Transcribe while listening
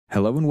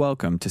Hello and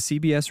welcome to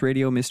CBS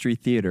Radio Mystery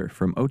Theater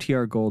from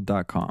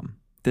OTRGold.com.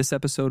 This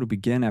episode will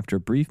begin after a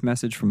brief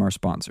message from our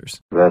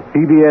sponsors. The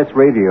CBS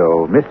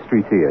Radio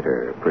Mystery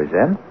Theater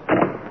presents...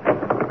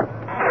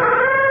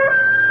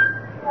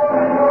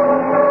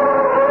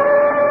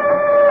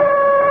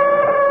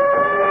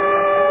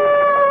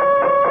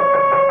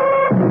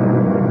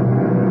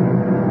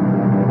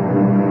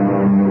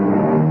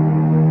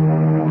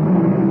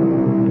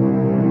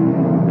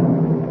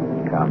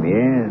 Come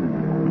in.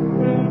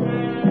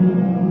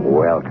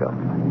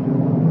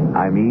 Welcome.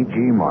 I'm E.G.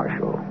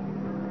 Marshall.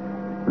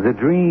 The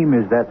dream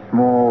is that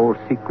small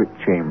secret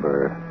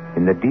chamber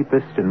in the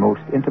deepest and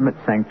most intimate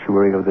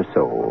sanctuary of the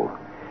soul.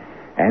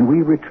 And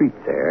we retreat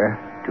there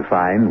to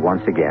find,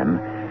 once again,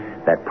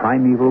 that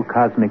primeval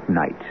cosmic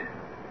night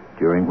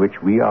during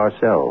which we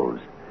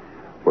ourselves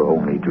were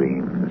only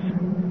dreams.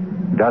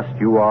 Dust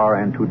you are,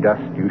 and to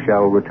dust you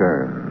shall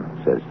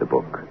return, says the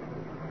book.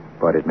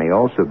 But it may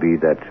also be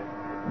that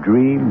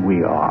dream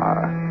we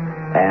are,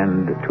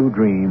 and to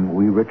dream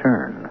we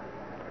return,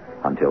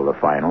 until the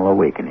final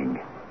awakening.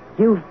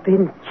 You've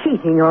been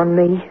cheating on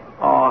me.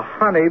 Oh,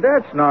 honey,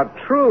 that's not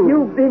true.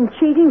 You've been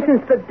cheating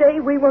since the day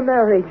we were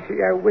married.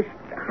 Gee, I wish...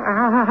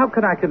 How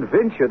can I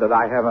convince you that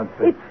I haven't...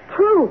 It's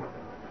true.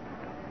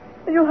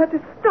 And you'll have to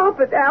stop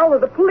it, Al, or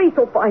the police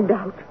will find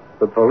out.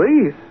 The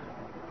police?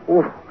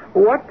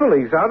 What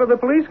police? How did the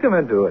police come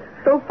into it?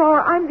 So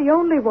far, I'm the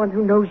only one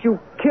who knows you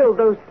killed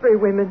those 3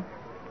 women.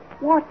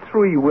 What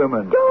 3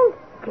 women? Don't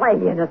play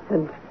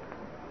innocent.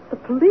 The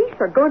police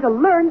are going to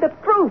learn the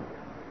truth.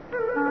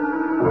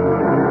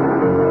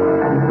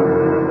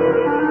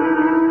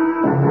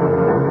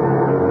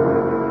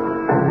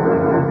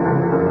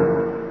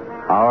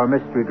 Our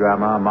mystery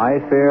drama, My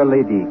Fair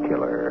Lady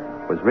Killer,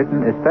 was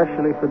written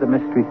especially for the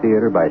Mystery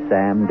Theater by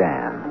Sam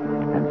Dan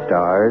and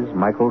stars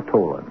Michael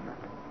Tolan.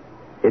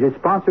 It is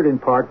sponsored in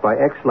part by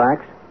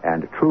X-Lax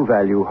and True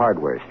Value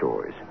Hardware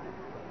Stores.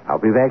 I'll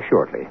be back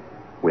shortly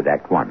with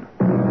Act 1.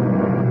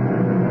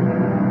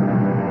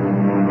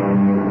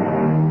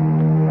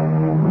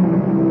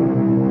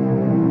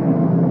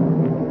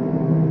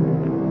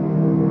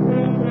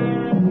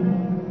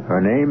 Her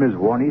name is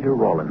Juanita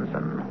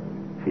Rawlinson.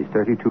 She's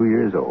 32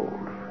 years old,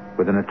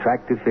 with an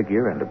attractive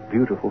figure and a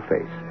beautiful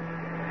face.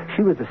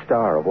 She was a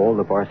star of all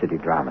the varsity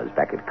dramas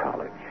back at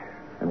college.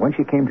 And when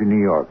she came to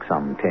New York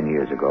some 10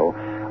 years ago,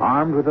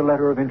 armed with a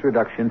letter of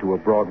introduction to a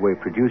Broadway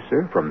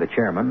producer from the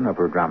chairman of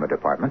her drama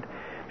department,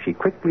 she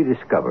quickly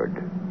discovered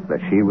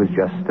that she was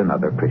just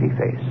another pretty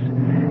face,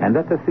 and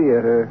that the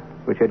theater,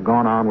 which had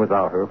gone on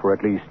without her for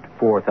at least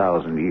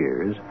 4,000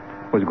 years,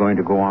 was going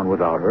to go on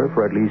without her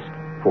for at least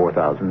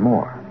 4,000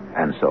 more.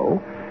 And so,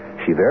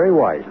 she very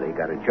wisely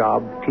got a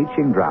job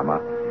teaching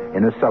drama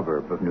in a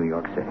suburb of New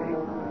York City.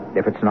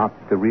 If it's not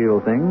the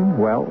real thing,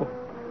 well,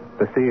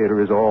 the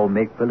theater is all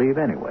make-believe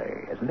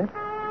anyway, isn't it?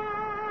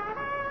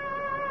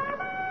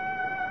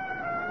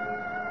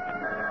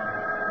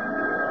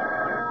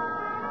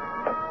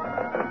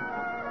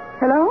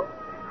 Hello?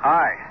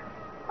 Hi.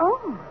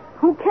 Oh,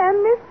 who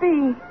can this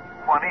be?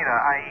 Juanita,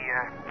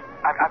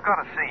 I've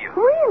got to see you.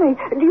 Really?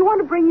 Do you want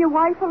to bring your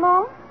wife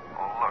along?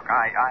 Oh, look,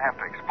 I have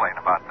to explain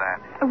about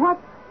that. What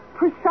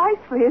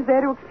precisely is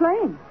there to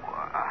explain?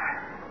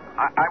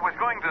 I was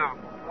going to,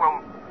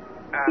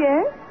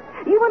 Yes?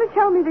 You want to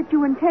tell me that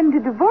you intend to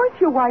divorce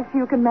your wife so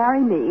you can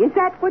marry me? Is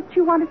that what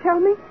you want to tell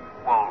me?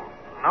 Well,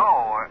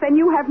 no. Then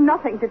you have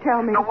nothing to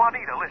tell me. No,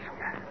 Juanita, listen.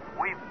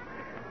 We've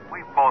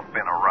both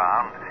been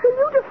around. Can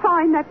you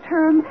define that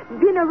term,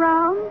 been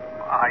around?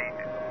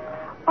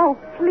 Oh,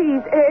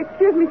 please,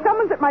 excuse me,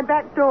 someone's at my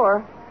back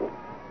door.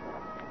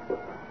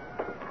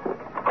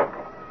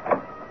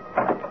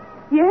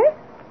 Yes?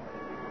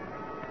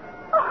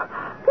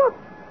 Oh,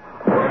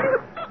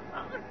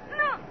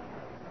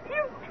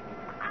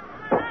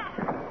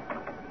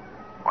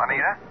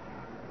 Juanita?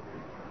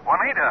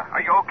 Juanita,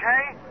 are you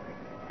okay?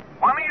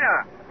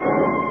 Juanita!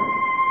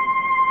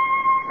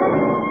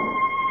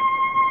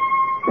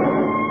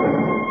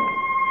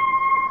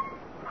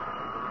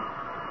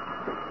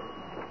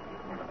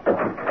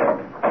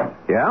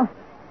 Yeah?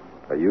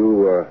 Are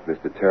you,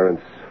 Mr.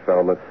 Terrence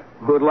Falmouth?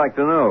 Who'd like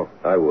to know?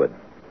 I would.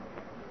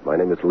 My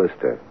name is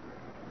Lister.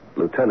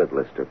 Lieutenant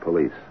Lister,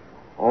 police.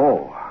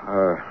 Oh,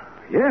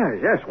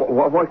 yes.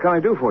 What can I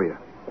do for you?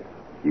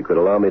 You could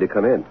allow me to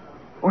come in.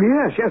 Oh,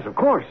 yes, of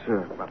course.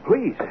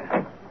 Please.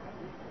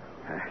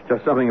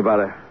 Just something about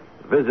a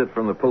visit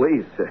from the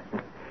police.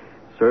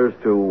 Serves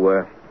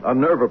to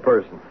unnerve a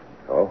person.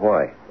 Oh,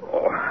 why?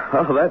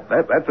 Oh,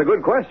 that's a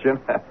good question.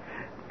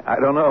 I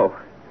don't know.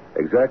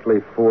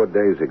 Exactly 4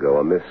 days ago,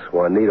 a Miss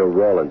Juanita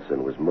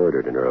Rawlinson was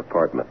murdered in her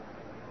apartment.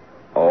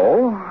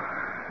 Oh?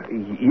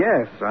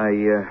 Yes,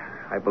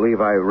 I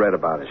believe I read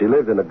about it. She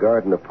lived in a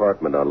garden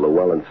apartment on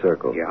Llewellyn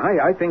Circle. Yeah,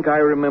 I think I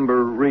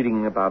remember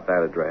reading about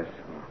that address.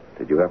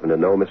 Did you happen to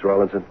know Miss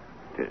Rawlinson?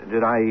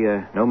 Did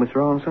I know Miss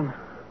Rawlinson?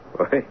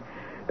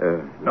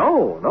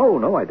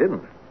 No, I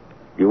didn't.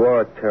 You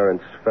are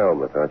Terrence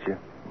Falmouth, aren't you?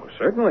 Well,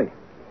 certainly.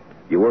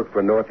 You work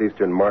for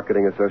Northeastern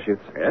Marketing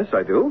Associates? Yes,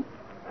 I do.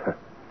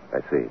 I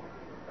see.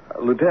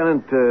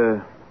 Lieutenant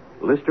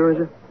Lister,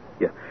 is it?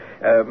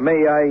 Yeah.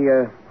 May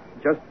I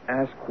just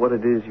ask what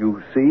it is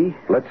you see?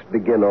 Let's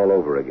begin all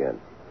over again.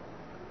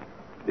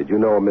 Did you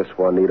know a Miss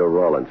Juanita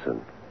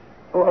Rawlinson?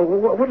 Oh,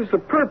 what is the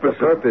purpose?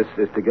 The purpose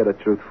is to get a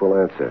truthful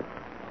answer.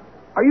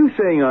 Are you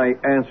saying I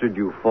answered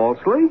you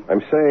falsely?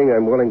 I'm saying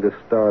I'm willing to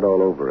start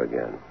all over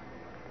again.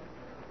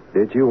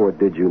 Did you or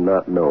did you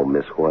not know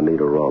Miss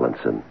Juanita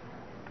Rawlinson?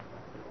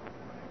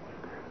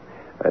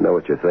 I know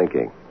what you're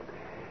thinking.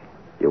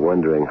 You're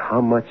wondering,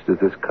 how much does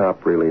this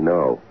cop really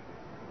know?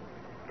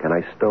 Can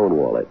I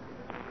stonewall it?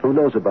 Who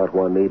knows about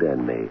Juanita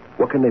and me?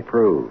 What can they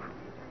prove?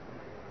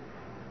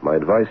 My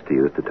advice to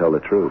you is to tell the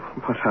truth.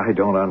 But I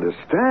don't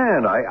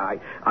understand.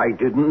 I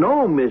didn't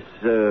know Miss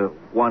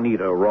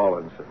Juanita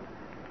Rawlinson.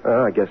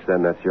 I guess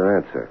then that's your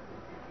answer.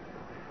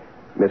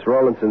 Miss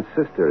Rawlinson's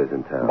sister is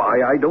in town.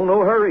 I don't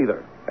know her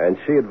either. And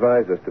she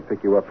advised us to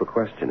pick you up for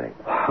questioning.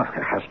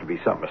 There has to be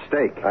some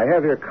mistake. I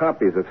have here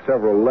copies of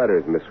several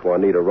letters Miss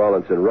Juanita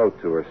Rawlinson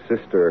wrote to her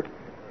sister,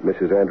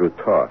 Mrs. Andrew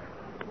Toth.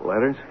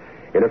 Letters?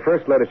 In her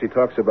first letter, she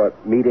talks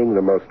about meeting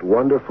the most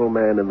wonderful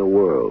man in the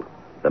world.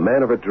 The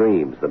man of her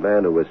dreams, the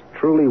man who was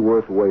truly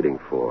worth waiting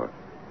for.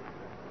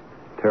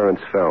 Terence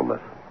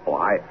Falmouth.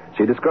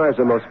 She describes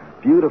the most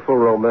beautiful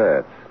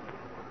romance.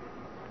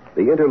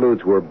 The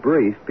interludes were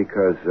brief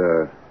because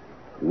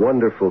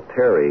wonderful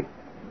Terry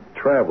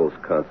travels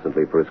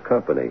constantly for his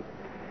company.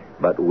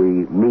 But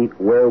we meet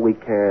where we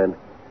can,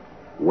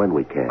 when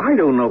we can. I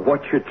don't know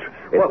what you're...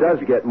 It does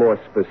get more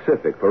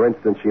specific. For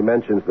instance, she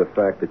mentions the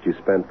fact that you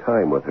spent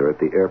time with her at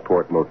the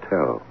airport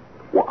motel.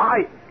 Well,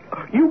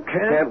 you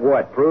can't... Can't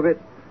what? Prove it?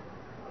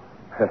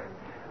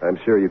 I'm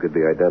sure you could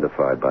be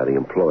identified by the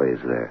employees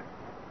there.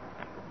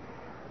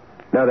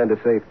 Now then, to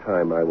save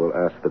time, I will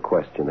ask the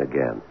question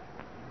again.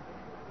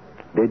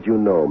 Did you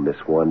know Miss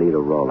Juanita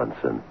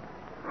Rawlinson?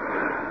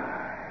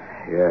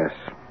 Yes.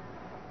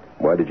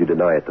 Why did you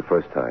deny it the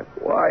first time?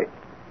 Why,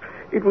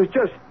 it was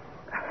just...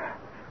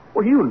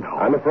 Well, you know.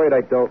 I'm afraid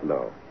I don't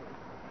know.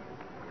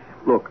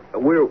 Look,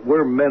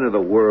 we're men of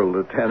the world,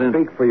 Lieutenant.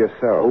 Speak for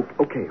yourself.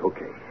 Okay.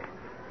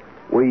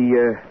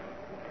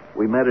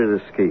 We met at a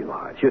ski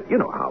lodge. You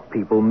know how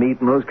people meet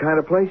in those kind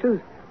of places.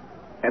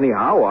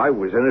 Anyhow, I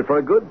was in it for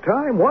a good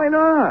time. Why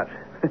not?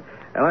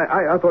 And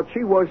I thought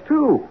she was,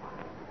 too.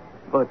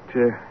 But,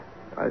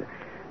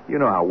 you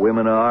know how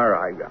women are.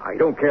 I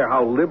don't care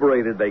how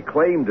liberated they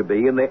claim to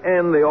be. In the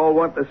end, they all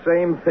want the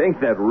same thing,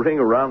 that ring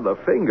around the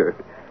finger.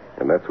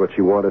 And that's what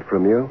she wanted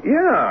from you?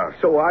 Yeah,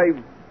 so I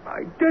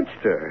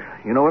ditched her.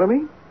 You know what I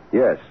mean?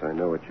 Yes, I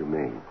know what you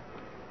mean.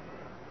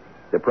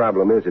 The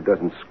problem is it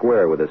doesn't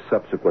square with a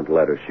subsequent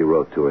letter she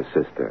wrote to her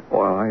sister.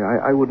 Well,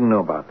 I wouldn't know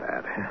about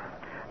that.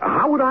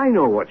 How would I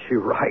know what she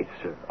writes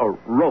or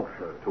wrote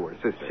to her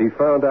sister? She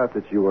found out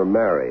that you were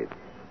married,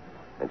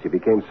 and she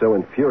became so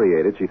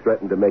infuriated she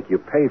threatened to make you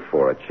pay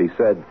for it. She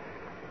said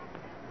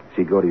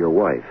she'd go to your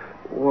wife.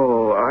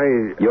 Well,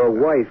 Your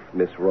wife,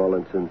 Miss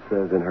Rawlinson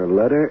says in her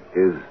letter,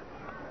 is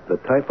the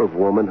type of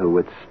woman who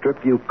would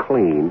strip you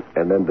clean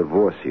and then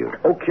divorce you.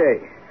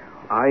 Okay.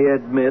 I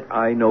admit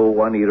I know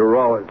Juanita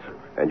Rawlinson.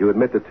 And you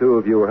admit the two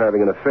of you were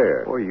having an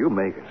affair. Boy, you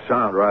make it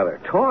sound rather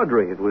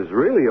tawdry. It was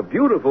really a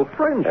beautiful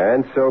friendship.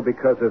 And so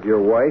because of your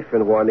wife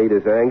and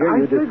Juanita's anger,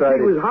 you decided... I said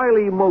she was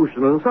highly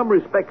emotional. In some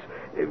respects,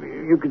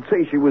 you could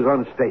say she was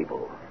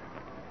unstable.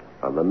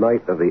 On the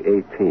night of the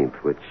 18th,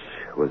 which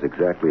was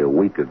exactly a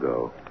week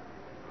ago,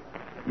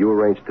 you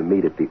arranged to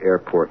meet at the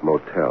airport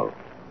motel.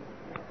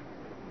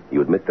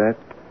 You admit that?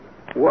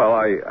 Well,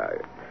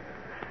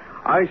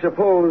 I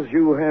suppose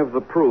you have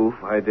the proof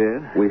I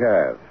did. We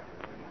have.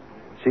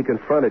 She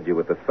confronted you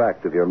with the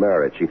fact of your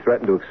marriage. She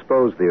threatened to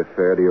expose the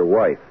affair to your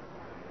wife.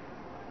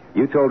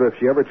 You told her if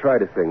she ever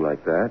tried a thing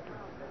like that,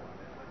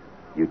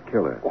 you'd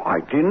kill her. Well, I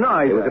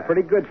deny that. It was a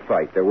pretty good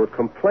fight. There were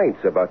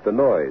complaints about the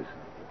noise.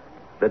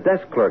 The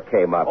desk clerk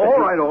came up. All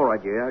right.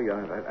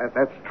 Yeah,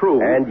 that's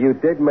true. And you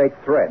did make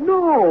threats.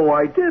 No,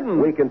 I didn't.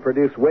 We can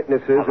produce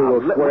witnesses who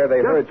will swear they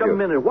heard you. Just a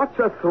minute. What's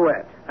a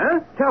threat? Huh?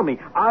 Tell me.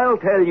 I'll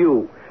tell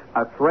you.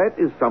 A threat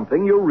is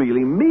something you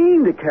really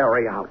mean to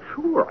carry out.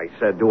 Sure, I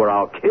said to her,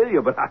 I'll kill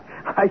you, but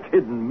I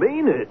didn't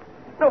mean it.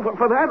 No, but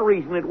for that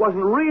reason, it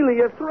wasn't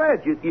really a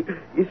threat. You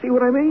see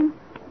what I mean?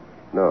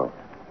 No.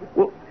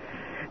 Well,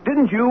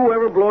 didn't you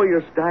ever blow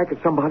your stack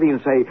at somebody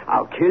and say,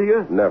 I'll kill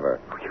you? Never.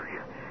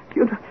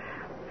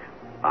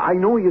 I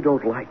know you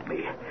don't like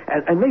me.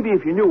 And maybe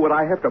if you knew what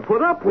I have to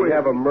put up with... We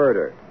have a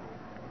murder.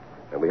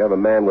 And we have a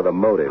man with a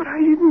motive. But I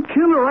didn't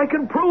kill her. I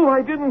can prove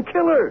I didn't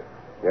kill her.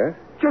 Yes?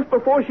 Just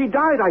before she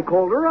died, I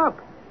called her up.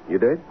 You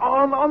did?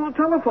 On the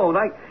telephone.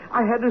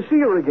 I had to see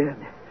her again.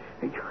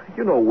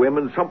 You know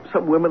women.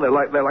 Some women, they're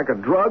like a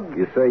drug.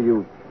 You say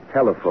you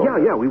telephoned?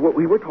 Yeah. We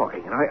were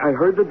talking, and I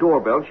heard the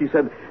doorbell. She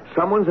said,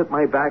 someone's at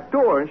my back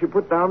door, and she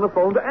put down the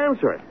phone to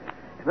answer it.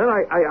 And then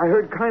I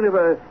heard kind of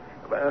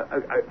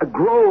a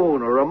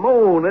groan or a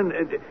moan, and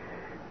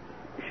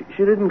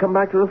she didn't come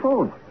back to the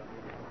phone.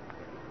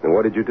 And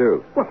what did you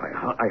do? Well,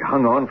 I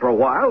hung on for a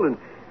while, and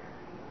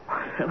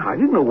I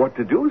didn't know what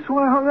to do, so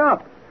I hung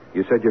up.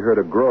 You said you heard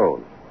a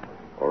groan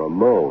or a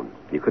moan.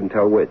 You couldn't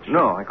tell which?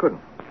 No, I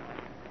couldn't.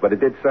 But it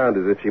did sound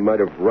as if she might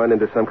have run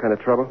into some kind of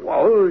trouble?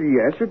 Well,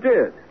 yes, it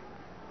did.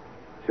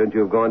 Shouldn't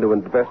you have gone to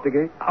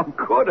investigate? How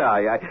could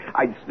I?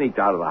 I'd sneaked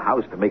out of the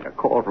house to make a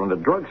call from the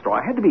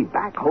drugstore. I had to be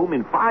back home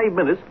in 5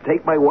 minutes to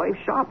take my wife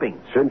shopping.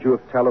 Shouldn't you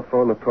have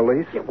telephoned the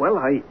police? Yeah, well,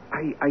 I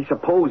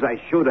suppose I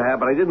should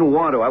have, but I didn't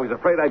want to. I was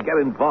afraid I'd get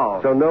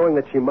involved. So knowing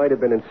that she might have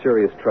been in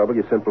serious trouble,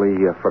 you simply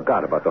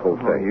forgot about the whole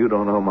thing. You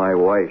don't know my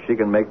wife. She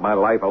can make my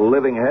life a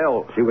living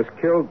hell. She was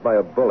killed by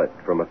a bullet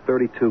from a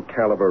 .32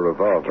 caliber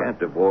revolver. I can't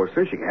divorce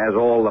her. She has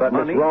all the but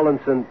money. Miss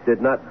Rawlinson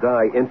did not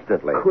die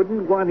instantly.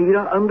 Couldn't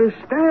Juanita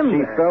understand She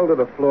that? fell to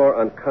the floor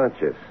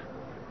unconscious.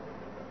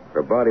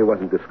 Her body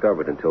wasn't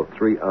discovered until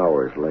 3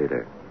 hours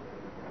later.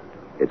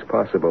 It's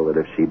possible that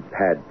if she'd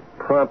had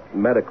prompt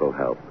medical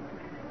help,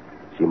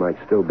 she might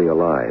still be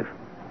alive.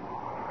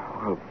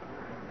 Well,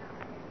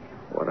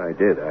 what I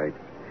did, I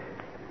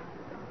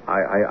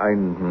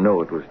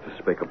know it was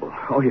despicable.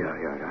 Oh, yeah,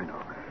 I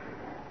know.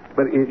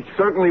 But it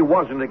certainly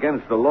wasn't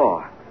against the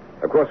law.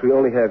 Of course, we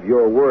only have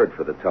your word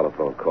for the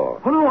telephone call.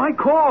 Oh, no, I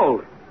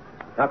called.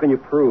 How can you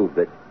prove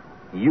that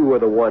you were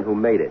the one who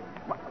made it?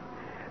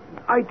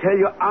 I tell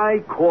you,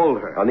 I called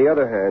her. On the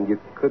other hand, you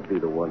could be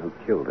the one who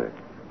killed her.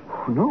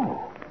 Oh,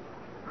 no.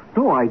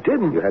 No, I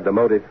didn't. You had the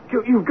motive?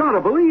 You've got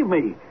to believe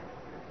me.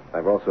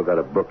 I've also got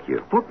to book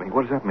you. Book me?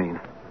 What does that mean?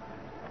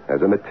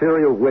 As a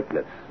material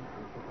witness,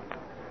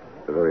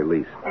 at the very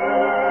least.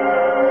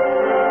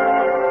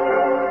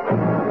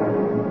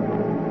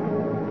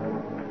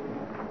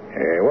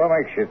 Hey, what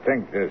makes you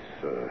think this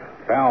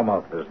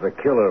Falmouth is the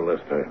killer,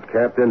 Lister?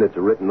 Captain, it's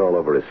written all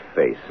over his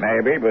face.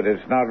 Maybe, but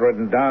it's not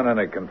written down in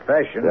a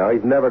confession. No,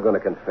 he's never going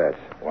to confess.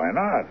 Why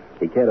not?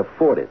 He can't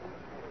afford it.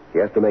 He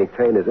has to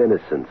maintain his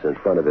innocence in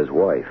front of his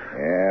wife.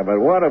 Yeah,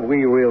 but what have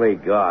we really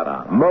got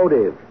on him?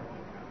 Motive.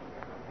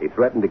 He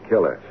threatened to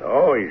kill her.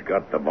 So he's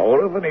got the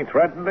motive and he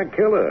threatened to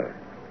kill her.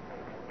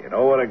 You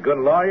know what a good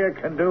lawyer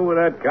can do with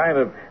that kind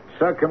of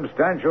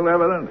circumstantial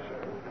evidence?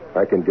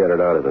 I can get it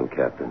out of him,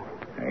 Captain.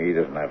 He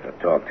doesn't have to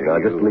talk to Now,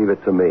 you. just leave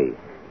it to me.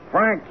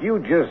 Frank, you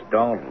just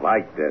don't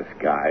like this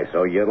guy,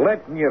 so you're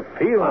letting your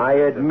feelings... I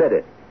admit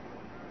it.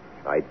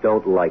 I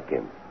don't like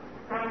him.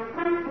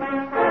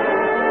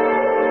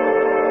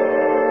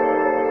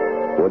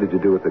 What did you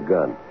do with the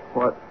gun?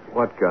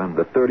 What gun?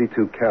 The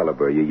 .32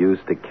 caliber you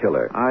used to kill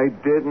her. I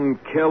didn't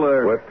kill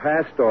her. We're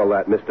past all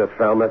that, Mr.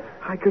 Falmouth.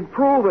 I can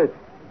prove it.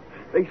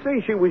 They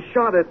say she was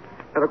shot at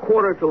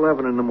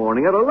 11:15 in the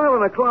morning. At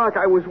 11 o'clock,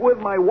 I was with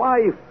my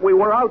wife. We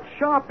were out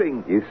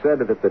shopping. You said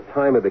that at the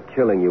time of the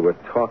killing, you were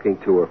talking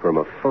to her from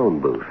a phone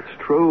booth. It's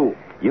true.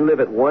 You live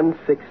at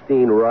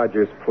 116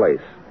 Rogers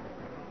Place.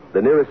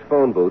 The nearest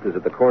phone booth is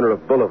at the corner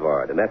of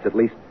Boulevard, and that's at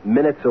least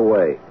minutes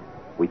away.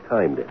 We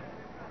timed it.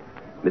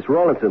 Miss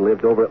Rawlinson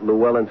lived over at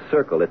Llewellyn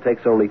Circle. It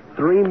takes only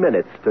 3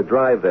 minutes to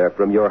drive there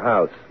from your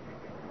house.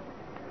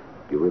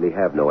 You really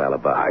have no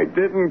alibi. I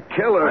didn't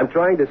kill her. I'm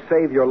trying to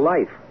save your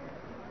life.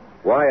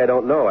 Why, I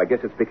don't know. I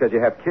guess it's because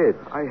you have kids.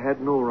 I had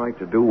no right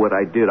to do what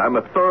I did. I'm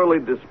a thoroughly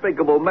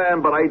despicable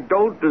man, but I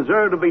don't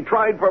deserve to be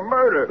tried for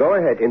murder. Go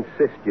ahead.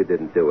 Insist you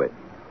didn't do it.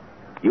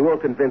 You won't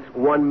convince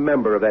one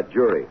member of that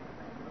jury.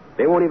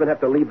 They won't even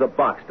have to leave the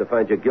box to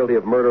find you guilty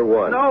of murder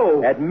one.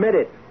 No. Admit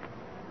it.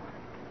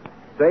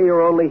 Say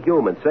you're only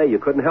human. Say you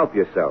couldn't help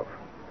yourself.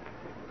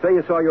 Say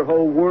you saw your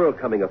whole world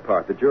coming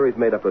apart. The jury's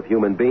made up of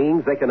human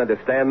beings. They can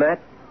understand that.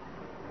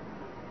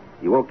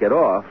 You won't get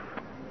off.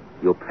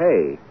 You'll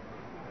pay.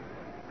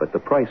 But the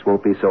price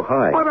won't be so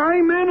high. But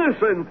I'm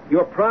innocent.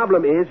 Your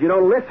problem is you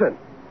don't listen.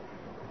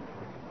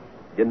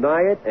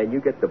 Deny it, and you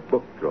get the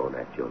book thrown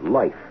at you.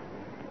 Life.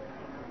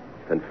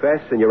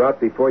 Confess, and you're out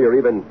before you're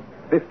even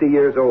 50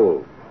 years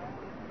old.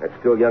 That's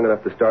still young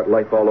enough to start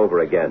life all over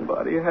again.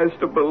 Somebody has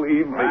to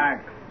believe me.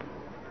 Frank,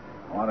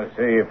 I want to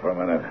see you for a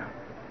minute.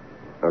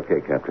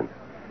 Okay, Captain.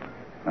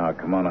 Now,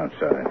 come on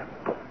outside.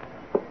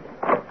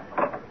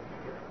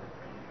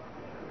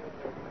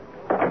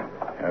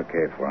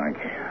 Okay, Frank.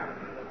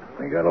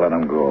 We gotta let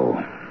him go.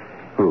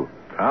 Who?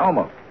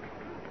 Falmouth.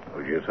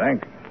 Who'd you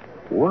think?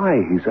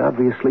 Why? He's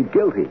obviously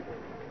guilty.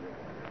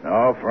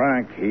 No,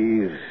 Frank,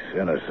 he's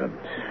innocent.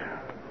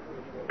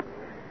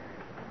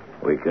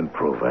 We can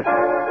prove it.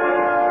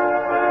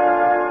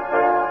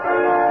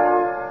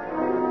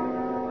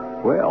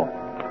 Well,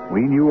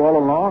 we knew all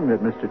along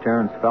that Mr.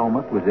 Terence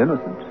Falmouth was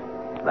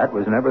innocent. That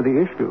was never the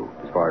issue,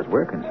 as far as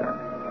we're concerned.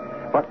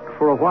 But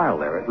for a while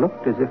there, it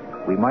looked as if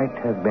we might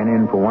have been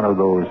in for one of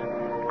those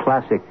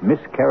classic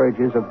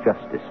miscarriages of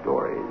justice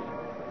stories.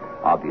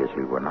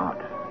 Obviously, we're not.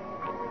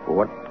 But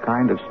what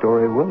kind of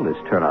story will this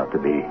turn out to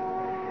be?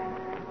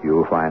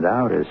 You'll find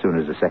out as soon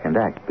as the second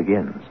act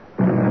begins.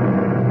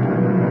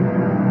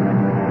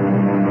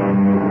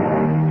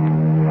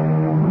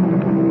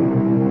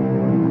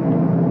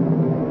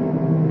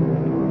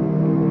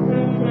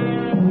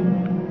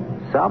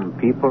 Some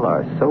people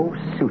are so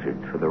suited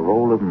for the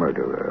role of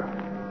murderer,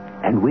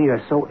 and we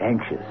are so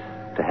anxious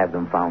to have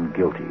them found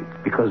guilty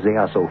because they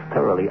are so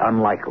thoroughly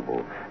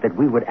unlikable that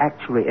we would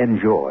actually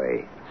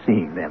enjoy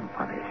seeing them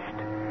punished.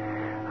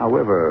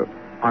 However,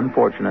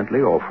 Unfortunately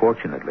or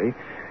fortunately,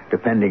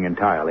 depending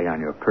entirely on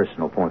your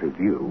personal point of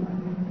view,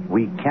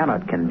 we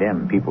cannot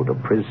condemn people to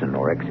prison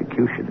or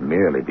execution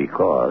merely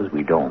because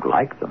we don't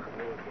like them.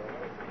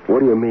 What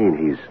do you mean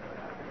he's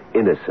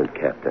innocent,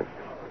 Captain?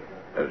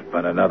 There's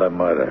been another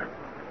murder.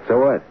 So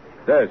what?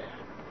 This.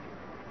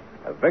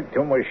 A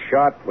victim was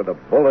shot with a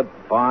bullet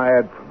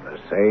fired from the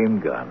same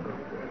gun.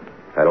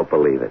 I don't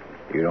believe it.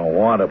 You don't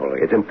want to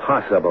believe It's it.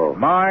 impossible.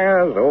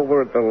 Myers,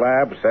 over at the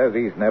lab, says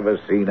he's never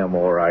seen a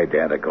more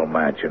identical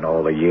match in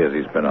all the years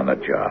he's been on the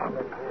job.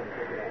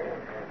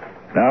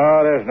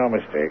 No, there's no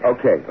mistake.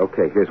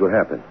 Okay, here's what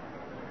happened.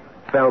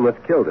 Falmouth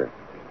killed her.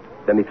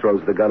 Then he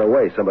throws the gun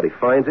away. Somebody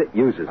finds it,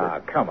 uses it. Ah,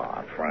 come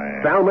on,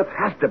 Frank. Falmouth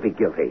has to be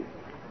guilty.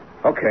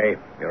 Okay,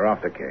 you're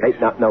off the case. Hey,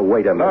 no,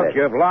 wait a minute. Look,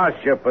 you've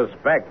lost your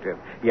perspective.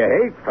 You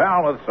hate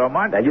Falmouth so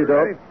much. And you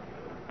don't? Right?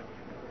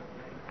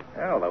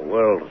 Well, the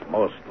world's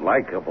most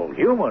likable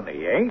human,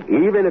 he ain't.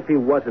 Even if he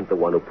wasn't the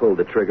one who pulled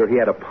the trigger, he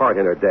had a part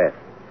in her death.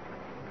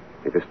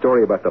 If the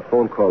story about the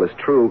phone call is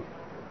true,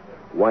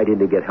 why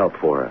didn't he get help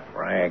for her?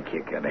 Frank,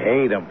 you can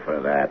hate him for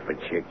that, but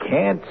you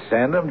can't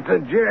send him to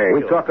jail.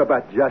 We talk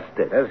about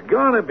justice. There's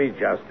going to be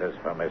justice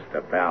for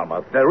Mr.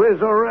 Falmouth. There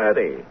is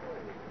already.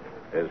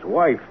 His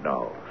wife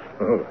knows.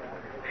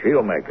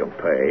 She'll make him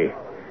pay.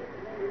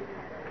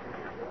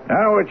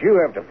 Now, what you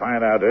have to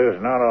find out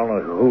is not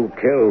only who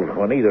killed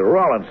Juanita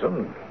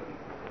Rawlinson,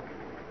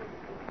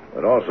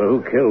 but also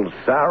who killed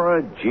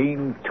Sarah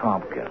Jean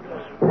Tompkins.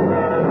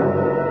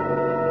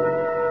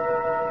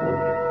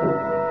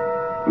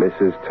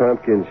 Mrs.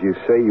 Tompkins, you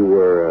say you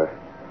were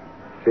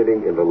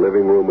sitting in the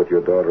living room with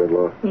your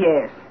daughter-in-law?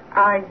 Yes,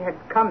 I had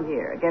come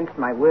here against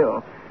my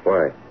will.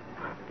 Why?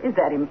 Is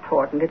that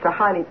important? It's a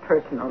highly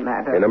personal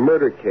matter. In a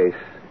murder case,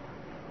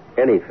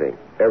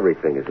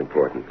 everything is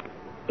important.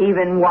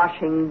 Even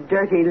washing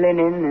dirty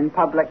linen in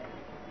public?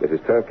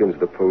 Mrs. Tompkins,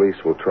 the police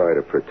will try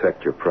to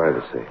protect your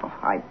privacy. Oh,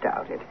 I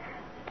doubt it.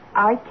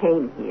 I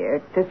came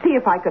here to see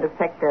if I could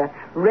effect a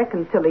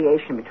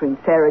reconciliation between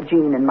Sarah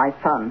Jean and my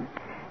son.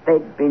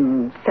 They'd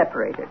been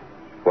separated.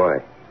 Why?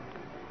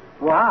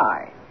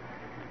 Why?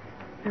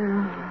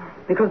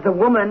 Because the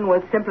woman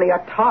was simply a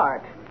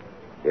tart.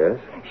 Yes?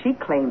 She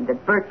claimed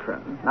that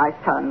Bertram, my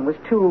son, was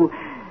too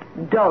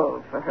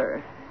dull for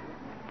her.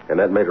 And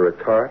that made her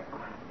a tart?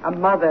 A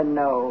mother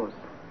knows.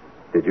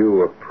 Did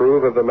you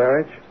approve of the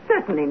marriage?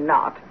 Certainly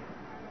not.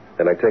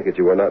 Then I take it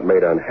you were not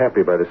made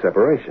unhappy by the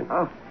separation.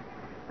 Oh,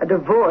 a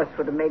divorce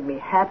would have made me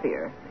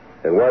happier.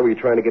 And why were you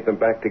trying to get them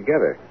back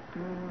together?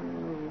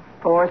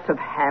 Force of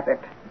habit.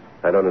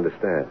 I don't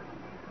understand.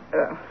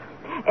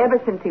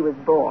 Ever since he was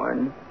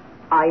born,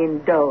 I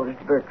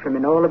indulged Bertram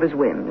in all of his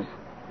whims.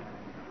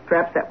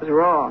 Perhaps that was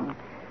wrong,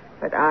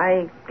 but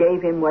I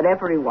gave him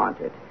whatever he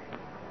wanted.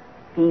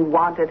 He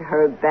wanted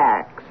her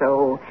back,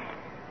 so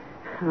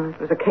it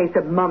was a case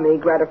of Mummy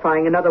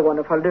gratifying another one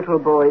of her little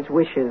boy's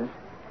wishes.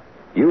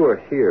 You were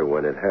here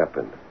when it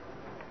happened.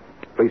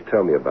 Please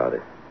tell me about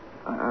it.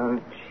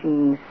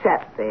 She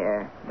sat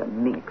there, the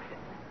minx.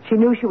 She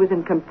knew she was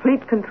in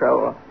complete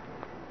control.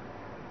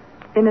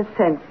 In a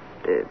sense,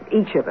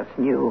 each of us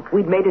knew.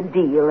 We'd made a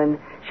deal, and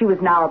she was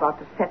now about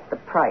to set the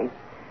price.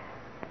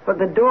 But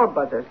the door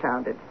buzzer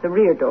sounded, the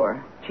rear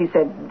door. She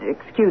said,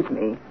 "Excuse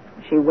me."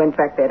 She went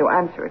back there to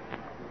answer it.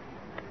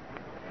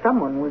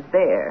 Someone was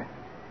there,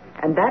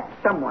 and that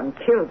someone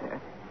killed her.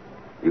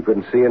 You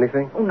couldn't see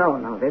anything? Oh,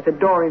 no. There's a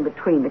door in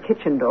between, the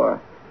kitchen door.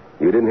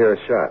 You didn't hear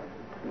a shot?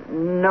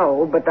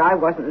 No, but I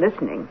wasn't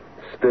listening.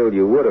 Still,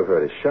 you would have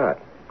heard a shot.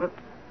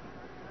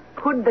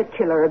 Could the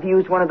killer have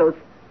used one of those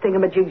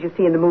thingamajigs you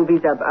see in the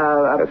movies?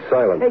 A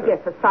silencer. Yes,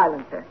 a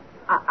silencer.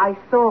 I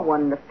saw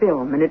one in the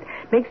film, and it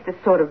makes this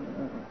sort of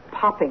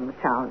popping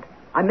sound.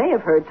 I may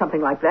have heard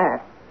something like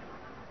that.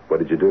 What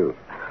did you do?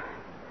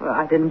 Well,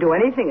 I didn't do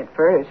anything at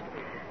first.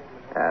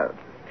 A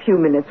few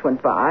minutes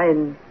went by,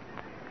 and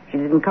she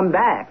didn't come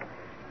back.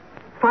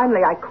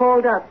 Finally, I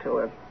called out to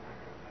her.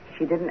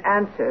 She didn't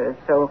answer,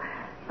 so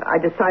I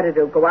decided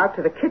to go out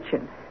to the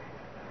kitchen.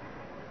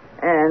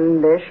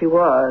 And there she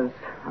was,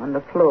 on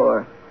the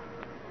floor.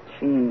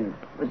 She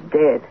was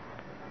dead.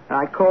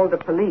 I called the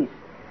police.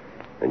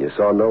 And you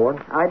saw no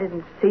one? I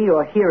didn't see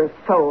or hear a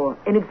soul.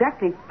 In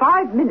exactly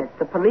 5 minutes,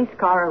 the police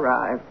car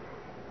arrived.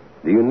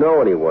 Do you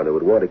know anyone who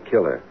would want to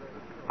kill her?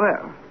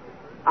 Well,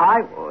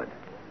 I would,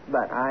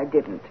 but I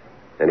didn't.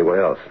 Anyone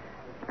else?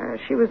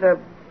 She was a...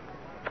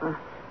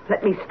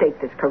 let me state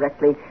this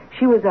correctly.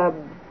 She was a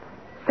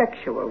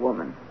sexual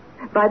woman.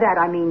 By that,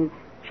 I mean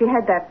she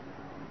had that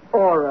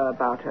aura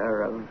about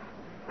her of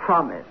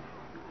promise.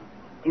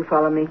 Do you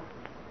follow me?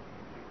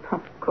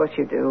 Of course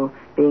you do,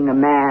 being a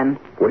man.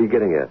 What are you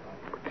getting at?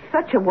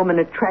 Such a woman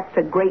attracts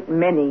a great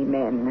many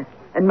men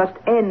and must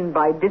end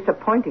by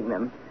disappointing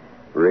them.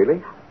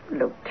 Really?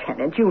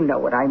 Lieutenant, you know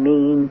what I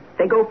mean.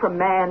 They go from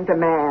man to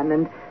man,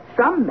 and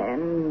some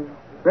men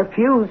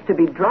refuse to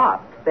be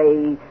dropped.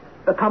 They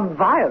become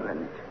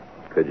violent.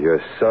 Could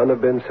your son have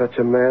been such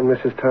a man,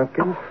 Mrs.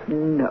 Tompkins?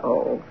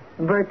 No.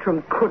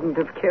 Bertram couldn't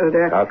have killed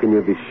her. How can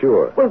you be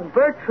sure? Well,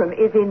 Bertram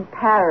is in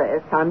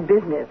Paris on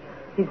business.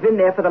 He's been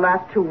there for the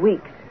last 2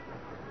 weeks.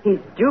 He's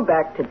due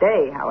back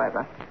today,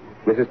 however.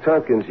 Mrs.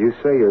 Tompkins, you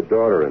say your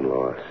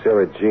daughter-in-law,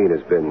 Sarah Jean,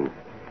 has been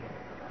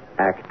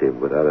active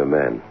with other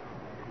men.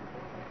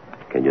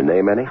 Can you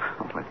name any?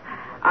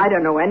 I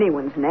don't know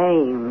anyone's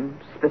name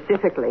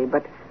specifically,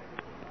 but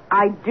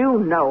I do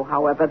know,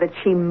 however, that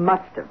she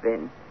must have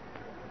been.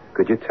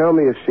 Could you tell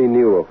me if she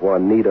knew of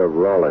Juanita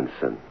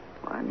Rawlinson?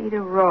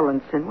 Juanita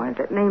Rawlinson. Why is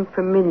that name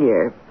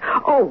familiar?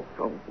 Oh,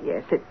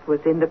 yes, it was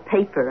in the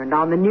paper and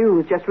on the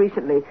news just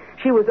recently.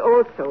 She was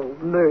also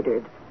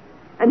murdered.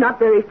 And not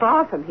very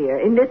far from here,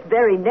 in this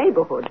very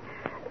neighborhood.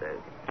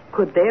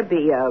 Could there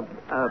be a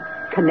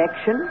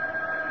connection?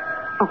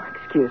 Oh,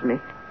 excuse me.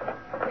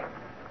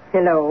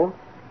 Hello?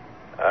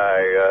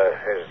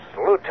 Is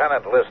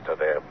Lieutenant Lister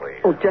there,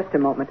 please? Oh, just a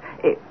moment.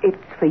 It's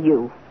for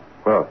you.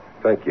 Oh,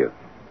 thank you.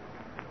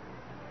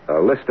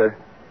 Lister.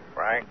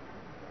 Frank,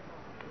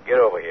 get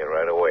over here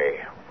right away.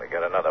 We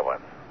got another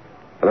one.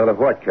 Another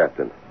what,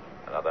 Captain?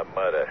 Another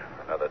murder.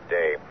 Another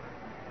dame.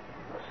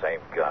 The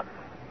same gun.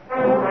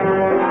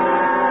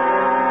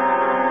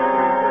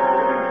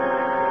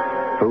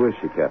 Who is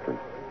she, Captain?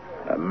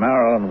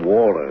 Marilyn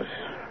Walters.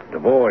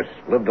 Divorced.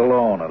 Lived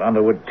alone at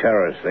Underwood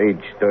Terrace,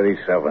 age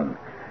 37.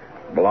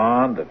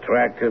 Blonde,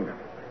 attractive.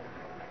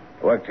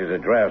 Worked as a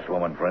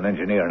draftswoman for an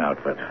engineering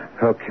outfit.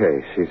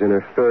 Okay, she's in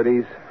her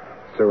 30s.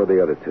 So are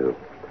the other two.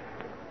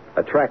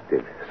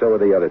 Attractive. So are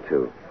the other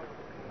two.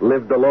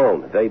 Lived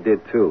alone. They did,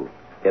 too.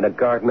 In a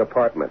garden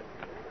apartment.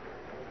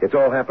 It's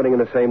all happening in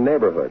the same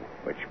neighborhood.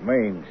 Which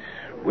means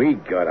we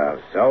got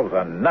ourselves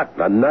a nut.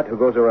 A nut who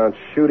goes around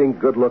shooting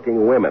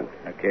good-looking women.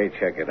 Okay,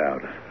 check it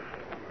out.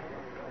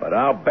 But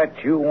I'll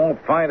bet you won't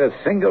find a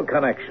single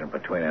connection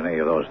between any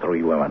of those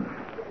three women.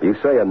 You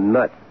say a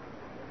nut.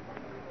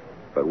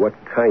 But what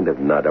kind of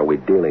nut are we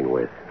dealing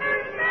with?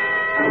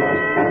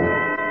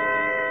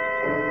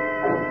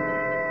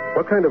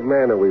 What kind of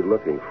man are we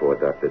looking for,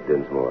 Dr.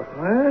 Dinsmore?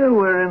 Well,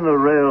 we're in the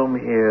realm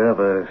here of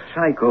a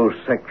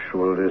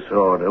psychosexual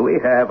disorder. We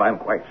have, I'm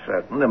quite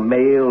certain, a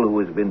male who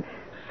has been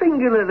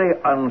singularly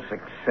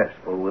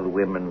unsuccessful with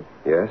women.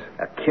 Yes?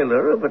 A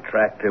killer of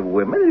attractive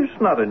women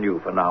is not a new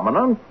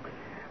phenomenon.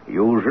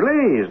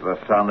 Usually he's the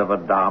son of a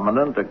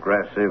dominant,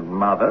 aggressive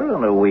mother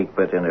and a weak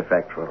but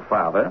ineffectual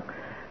father.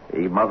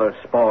 The mother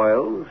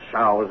spoils,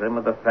 showers him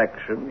with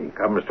affection. He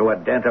comes to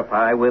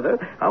identify with her.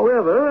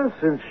 However,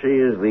 since she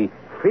is the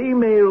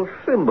female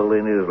symbol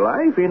in his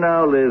life, he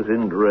now lives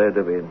in dread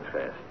of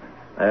incest.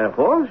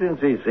 Therefore, since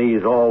he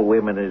sees all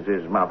women as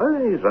his mother,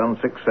 he's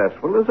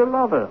unsuccessful as a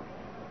lover.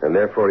 And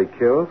therefore he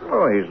kills?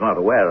 Oh, he's not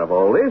aware of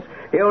all this.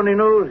 He only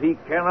knows he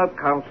cannot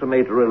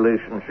consummate a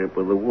relationship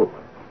with a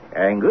woman.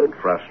 Angered,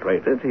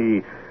 frustrated,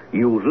 he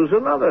uses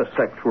another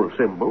sexual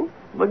symbol,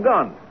 the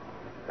gun.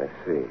 I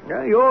see.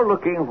 Now, you're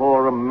looking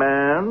for a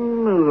man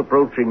who's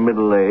approaching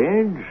middle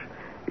age.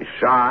 He's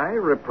shy,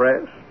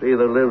 repressed,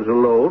 either lives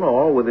alone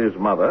or with his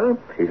mother.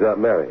 He's not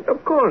married?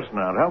 Of course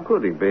not. How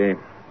could he be?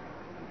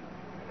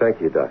 Thank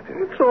you,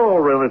 Doctor. It's all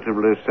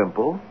relatively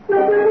simple.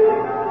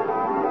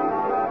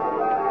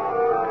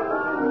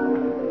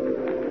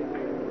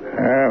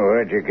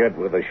 Where'd you get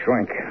with the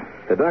shrink?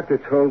 The doctor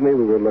told me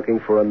we were looking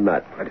for a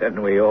nut.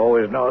 Didn't we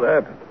always know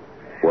that?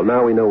 Well,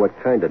 now we know what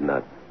kind of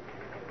nut.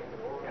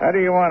 How do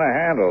you want to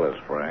handle this,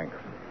 Frank?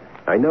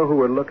 I know who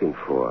we're looking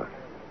for.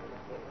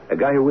 A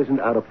guy who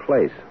isn't out of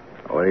place.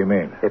 What do you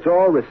mean? It's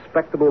all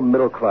respectable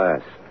middle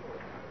class.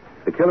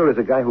 The killer is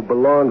a guy who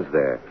belongs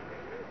there.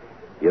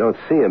 You don't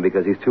see him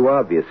because he's too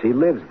obvious. He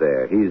lives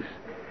there. He's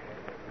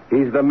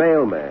the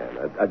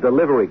mailman, a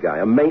delivery guy,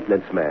 a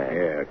maintenance man.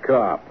 Yeah, a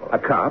cop. A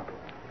cop?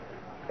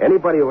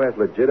 Anybody who has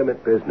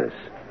legitimate business.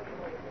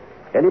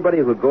 Anybody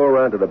who would go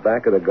around to the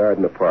back of the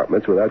garden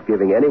apartments without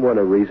giving anyone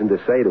a reason to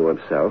say to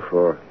himself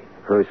or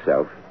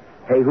herself,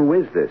 hey, who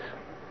is this?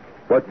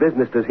 What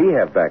business does he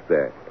have back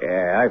there?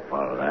 Yeah, I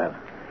follow that.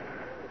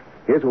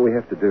 Here's what we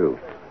have to do.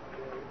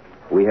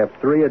 We have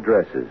 3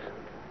 addresses.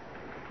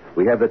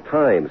 We have the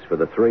times for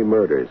the 3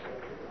 murders.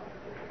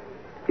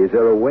 Is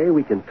there a way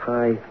we can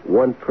tie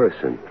one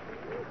person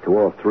to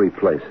all 3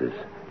 places?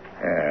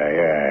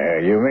 Yeah.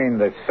 You mean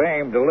the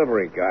same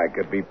delivery guy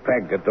could be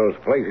pegged at those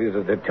places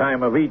at the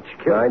time of each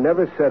kill? I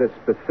never said it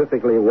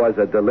specifically was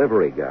a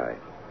delivery guy.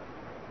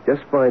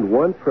 Just find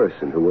one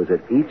person who was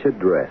at each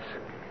address,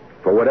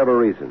 for whatever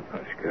reason.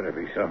 There's got to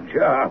be some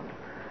job.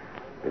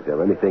 Is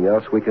there anything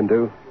else we can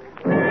do?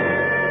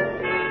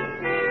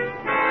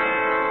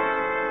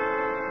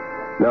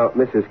 Now,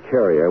 Mrs.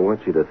 Carey, I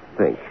want you to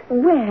think.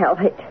 Well,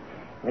 it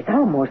was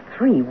almost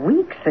 3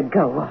 weeks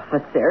ago,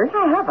 officer.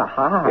 Have a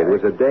heart. It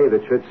was a day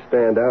that should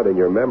stand out in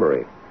your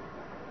memory.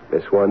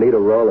 Miss Juanita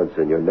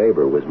Rawlinson, your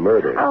neighbor, was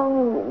murdered.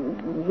 Oh,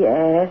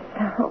 yes.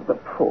 Oh, the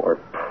poor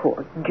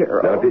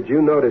girl. Now, did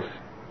you notice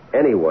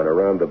anyone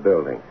around the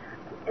building?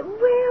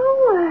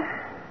 Well,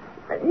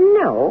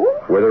 no.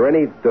 Were there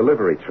any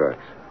delivery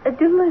trucks? A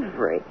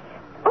delivery?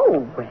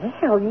 Oh,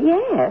 well,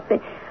 yes.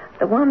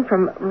 The one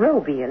from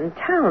Roby and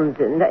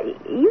Townsend.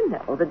 You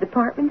know, the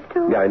department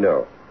store. Yeah, I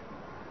know.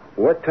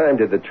 What time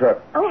did the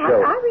truck Oh,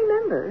 show? I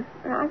remember.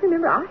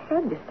 I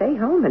had to stay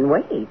home and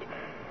wait.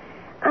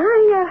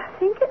 I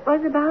think it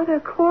was about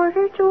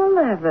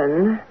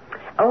 11:15.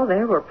 Oh,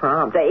 there were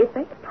proms. They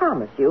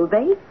promise you,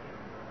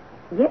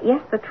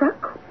 yes, the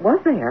truck was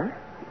there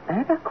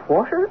at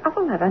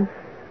 11:15.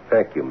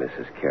 Thank you,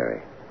 Mrs.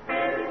 Carey.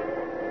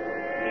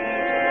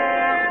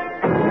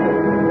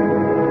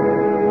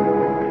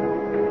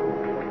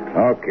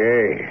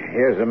 Okay,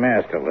 here's the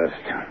master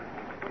list.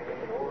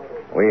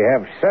 We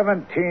have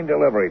 17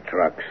 delivery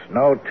trucks.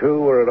 No two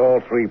were at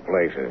all three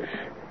places.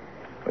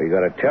 We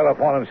got a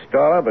telephone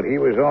installer, but he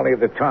was only at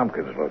the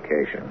Tompkins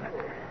location.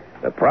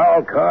 The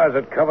prowl cars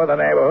that cover the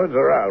neighborhoods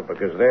are out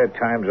because their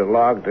times are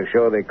logged to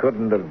show they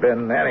couldn't have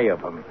been any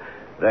of them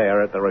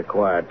there at the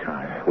required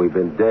time. We've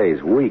been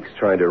days, weeks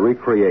trying to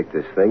recreate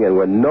this thing, and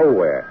we're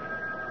nowhere.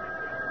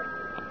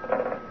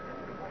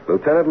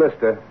 Lieutenant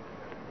Lister.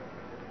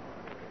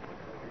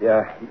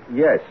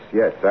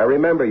 Yes, I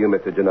remember you,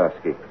 Mr.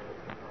 Janowski.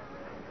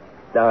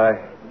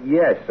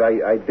 Yes,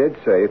 I did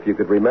say if you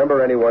could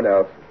remember anyone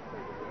else.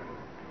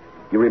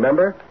 You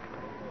remember?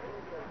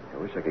 I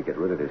wish I could get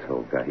rid of this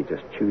whole guy. He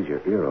just chews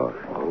your ear off.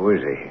 Who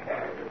is he?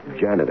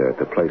 Janitor at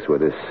the place where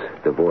this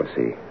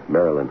divorcee,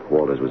 Marilyn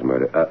Walters, was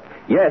murdered.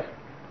 Yes,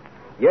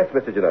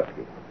 Mr.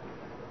 Janowski.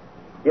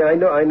 Yeah, I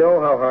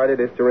know how hard it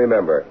is to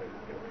remember.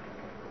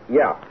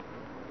 Yeah.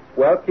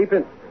 Well, keep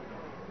it...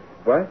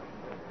 What?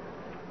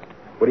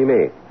 What do you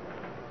mean?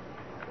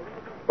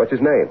 What's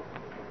his name?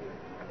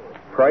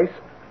 Price?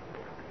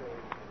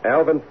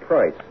 Alvin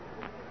Price.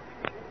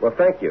 Well,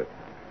 thank you.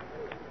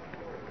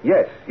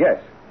 Yes.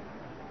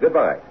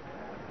 Goodbye.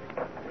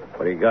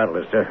 What do you got,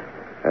 Lister?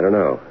 I don't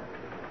know.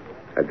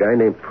 A guy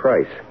named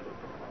Price.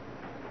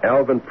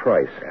 Alvin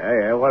Price.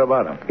 Yeah, what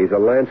about him? He's a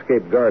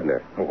landscape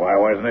gardener. Why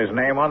wasn't his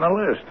name on the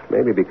list?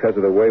 Maybe because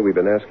of the way we've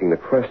been asking the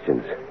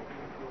questions.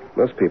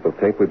 Most people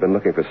think we've been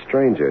looking for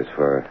strangers,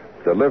 for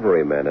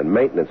delivery men and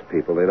maintenance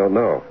people they don't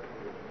know.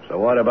 So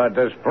what about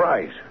this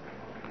Price?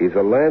 He's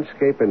a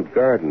landscape and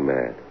garden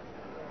man.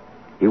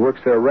 He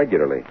works there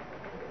regularly.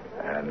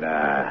 And,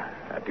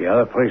 at the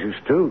other places,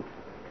 too?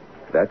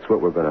 That's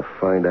what we're going to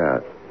find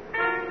out.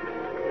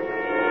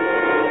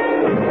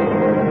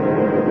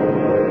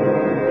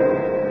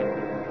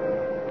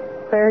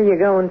 Where are you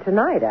going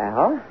tonight,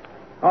 Al?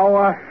 Oh,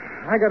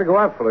 I got to go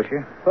out,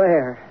 Felicia.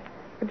 Where?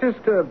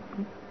 Just,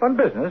 on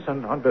business.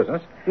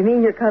 You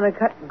mean you're going to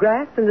cut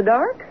grass in the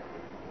dark?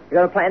 You're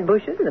going to plant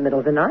bushes in the middle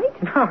of the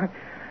night? No,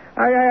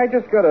 I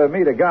just got to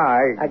meet a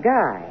guy. A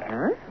guy,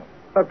 huh?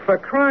 But for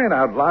crying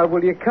out loud,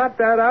 will you cut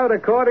that out?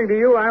 According to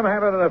you, I'm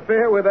having an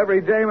affair with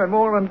every dame in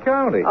Moreland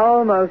County.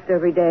 Almost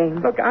every day.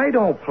 Look, I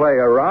don't play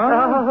around.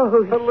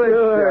 Oh, Felicia,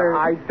 sure.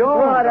 I don't.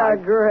 What a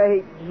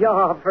great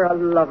job for a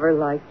lover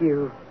like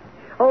you.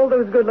 All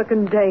those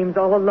good-looking dames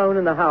all alone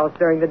in the house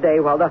during the day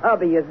while the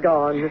hubby is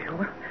gone.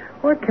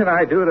 What can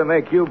I do to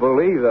make you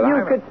believe that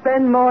You could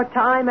spend more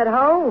time at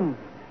home.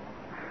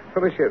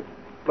 Felicia,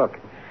 look,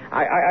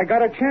 I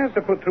got a chance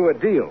to put through a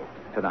deal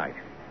tonight.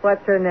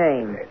 What's her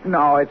name?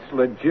 No, it's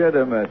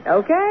legitimate.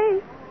 Okay.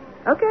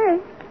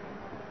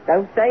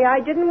 Don't say I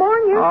didn't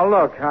warn you. Oh,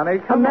 look, honey,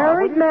 come on. A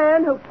married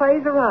man who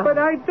plays around. But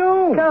I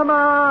don't. Come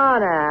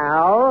on,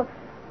 Al.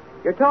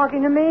 You're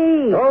talking to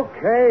me.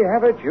 Okay,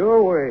 have it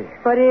your way.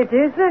 But it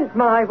isn't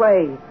my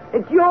way.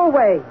 It's your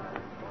way.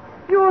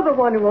 You're the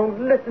one who won't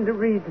listen to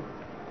reason.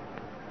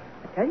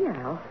 I tell you,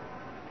 Al,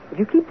 if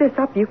you keep this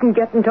up, you can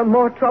get into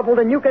more trouble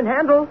than you can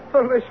handle.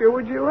 Felicia,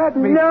 would you let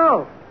me?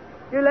 No.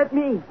 You let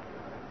me.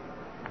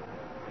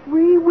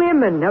 3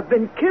 women have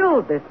been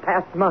killed this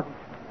past month.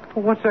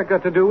 Well, what's that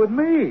got to do with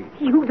me?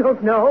 You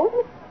don't know?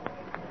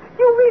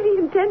 You really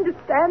intend to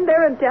stand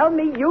there and tell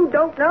me you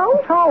don't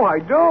know? No, I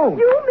don't.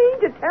 You mean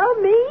to tell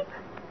me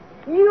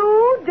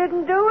you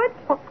didn't do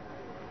it?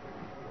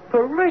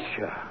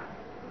 Felicia.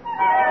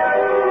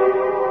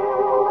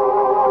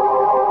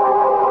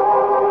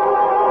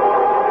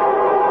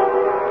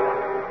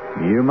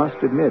 You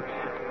must admit,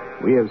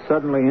 we have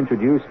suddenly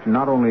introduced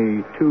not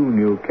only 2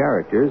 new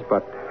characters,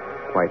 but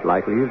quite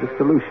likely the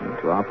solution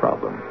to our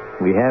problem.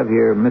 We have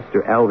here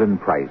Mr. Alvin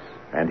Price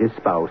and his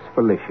spouse,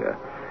 Felicia.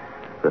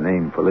 The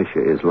name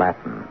Felicia is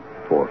Latin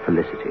for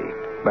felicity.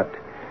 But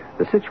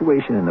the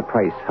situation in the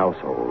Price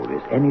household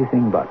is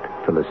anything but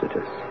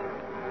felicitous.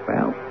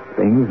 Well,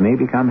 things may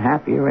become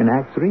happier in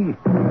Act 3.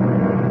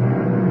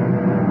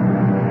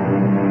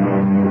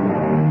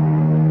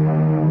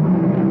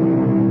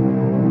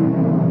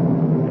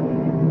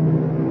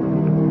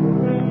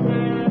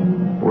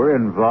 We're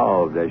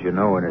involved, as you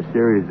know, in a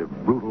series of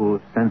brutal,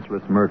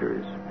 senseless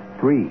murders.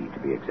 3, to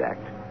be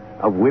exact,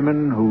 of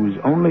women whose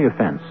only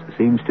offense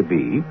seems to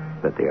be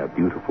that they are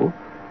beautiful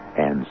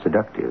and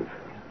seductive.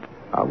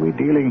 Are we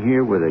dealing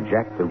here with a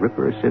Jack the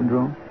Ripper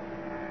syndrome?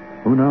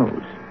 Who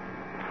knows?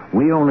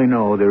 We only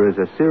know there is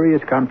a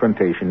serious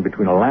confrontation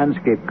between a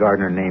landscape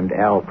gardener named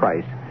Al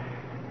Price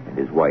and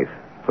his wife,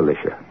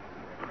 Felicia.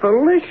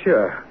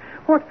 Felicia?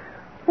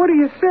 What are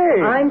you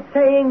saying? I'm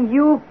saying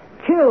you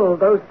kill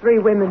those 3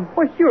 women.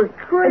 Well, you're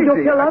crazy. And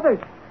you'll kill others.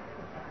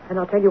 And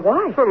I'll tell you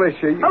why.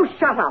 Felicia, Oh,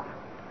 shut up.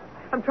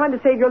 I'm trying to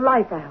save your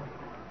life, Al.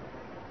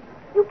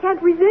 You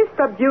can't resist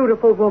a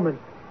beautiful woman.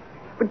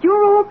 But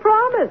you're all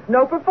promise,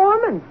 no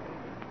performance.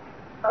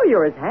 Oh,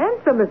 you're as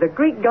handsome as a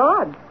Greek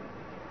god.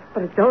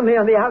 But it's only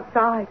on the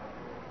outside.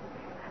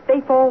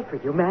 They fall for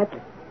you madly.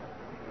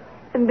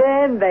 And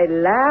then they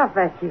laugh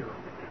at you.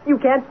 You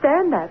can't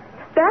stand that.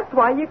 That's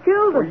why you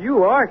killed them. Well,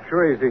 you are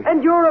crazy.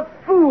 And you're a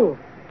fool.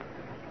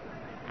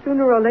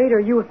 Sooner or later,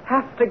 you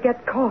have to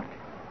get caught.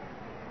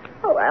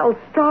 Oh, Al,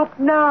 stop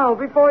now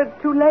before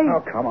it's too late.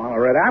 Oh, come on,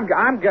 Loretta.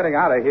 I'm getting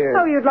out of here.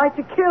 Oh, you'd like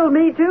to kill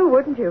me, too,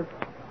 wouldn't you?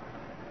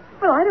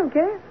 Well, I don't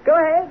care. Go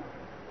ahead.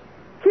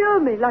 Kill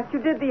me like you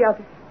did the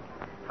others.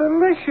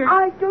 Felicia.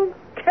 I don't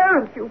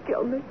care if you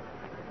kill me.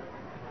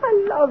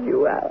 I love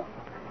you, Al.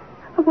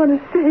 I want to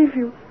save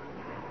you.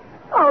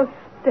 Oh,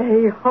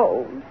 stay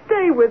home.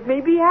 Stay with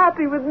me. Be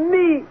happy with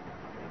me.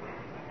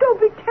 Don't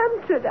be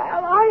tempted,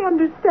 Al. I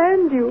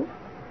understand you.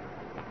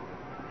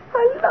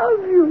 I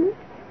love you.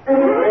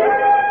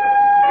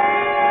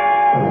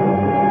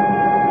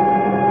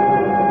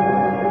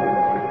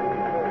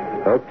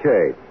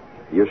 Okay.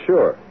 You're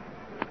sure?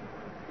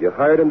 You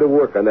hired him to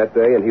work on that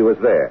day, and he was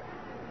there.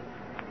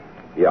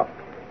 Yeah.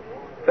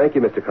 Thank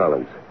you, Mr.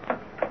 Collins.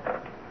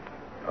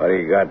 What do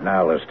you got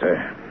now,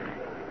 Lister?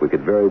 We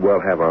could very well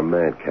have our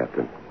man,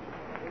 Captain.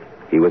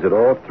 He was at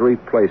all three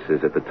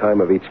places at the time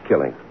of each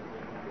killing.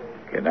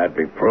 Can that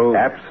be proved?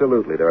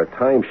 Absolutely. There are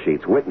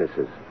timesheets,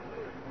 witnesses.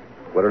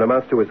 What it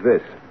amounts to is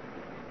this.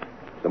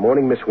 The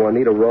morning Miss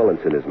Juanita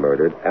Rawlinson is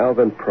murdered,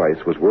 Alvin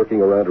Price was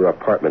working around her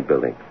apartment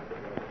building.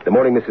 The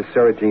morning Mrs.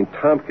 Sarah Jean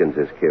Tompkins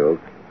is killed,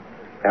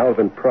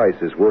 Alvin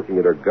Price is working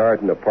at her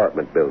garden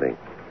apartment building.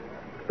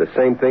 The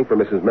same thing for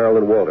Mrs.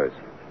 Marilyn Walters.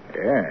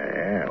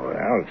 Yeah,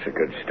 well, it's a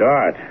good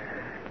start.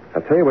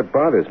 I'll tell you what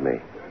bothers me.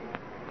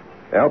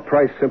 Al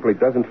Price simply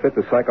doesn't fit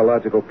the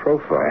psychological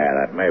profile.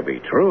 Yeah, that may be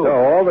true. No,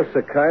 all the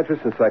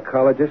psychiatrists and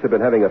psychologists have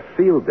been having a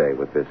field day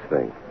with this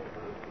thing.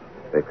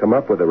 They've come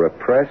up with a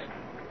repressed,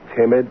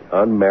 timid,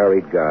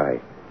 unmarried guy.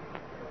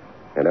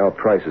 And Al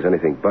Price is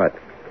anything but.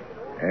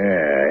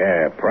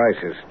 Yeah. Price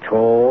is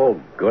tall,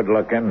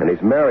 good-looking. And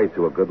he's married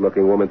to a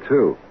good-looking woman,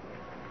 too.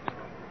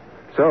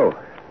 So,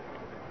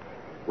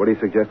 what do you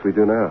suggest we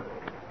do now?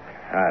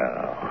 I don't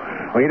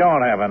know. We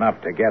don't have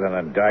enough to get an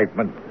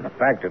indictment. The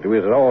fact that he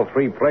was at all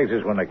three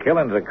places when the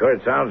killings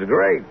occurred sounds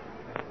great.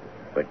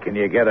 But can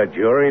you get a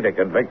jury to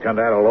convict on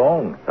that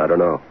alone? I don't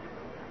know.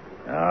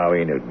 No,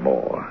 we need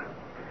more.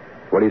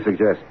 What do you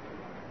suggest?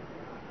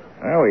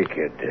 Well, we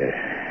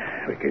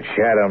could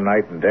shadow him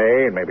night and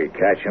day and maybe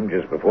catch him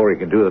just before he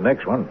can do the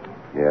next one.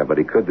 Yeah, but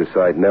he could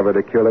decide never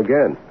to kill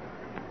again.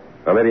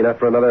 Or maybe not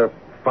for another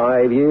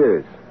 5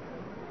 years.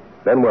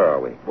 Then where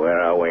are we? Where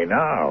are we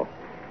now?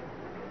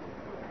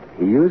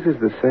 He uses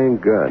the same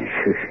gun.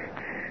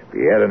 If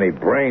he had any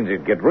brains,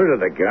 he'd get rid of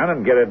the gun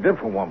and get a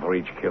different one for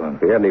each killing.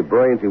 If he had any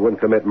brains, he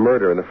wouldn't commit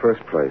murder in the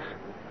first place.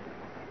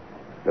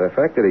 Now, the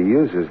fact that he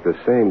uses the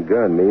same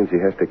gun means he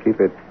has to keep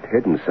it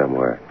hidden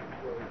somewhere.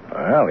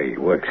 Well, he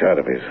works out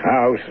of his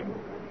house and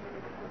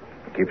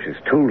keeps his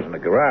tools in the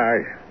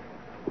garage.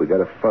 We got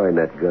to find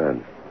that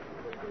gun.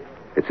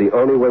 It's the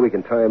only way we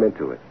can tie him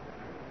into it.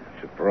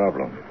 That's a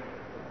problem.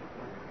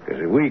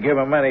 Because if we give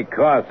him any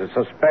cause to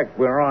suspect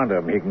we're onto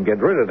him, he can get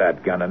rid of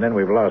that gun, and then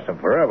we've lost him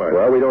forever.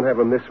 Well, we don't have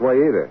him this way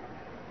either.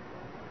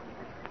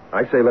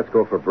 I say let's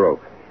go for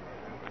broke.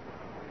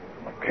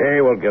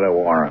 Okay, we'll get a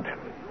warrant.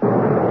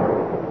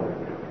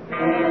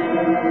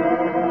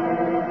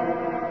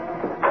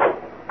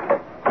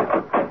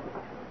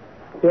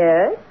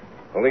 Yes?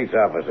 Police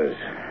officers.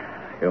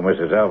 You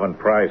Mrs. Alvin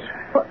Price.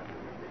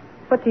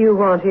 What do you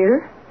want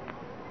here?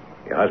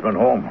 Your husband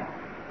home.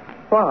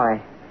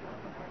 Why?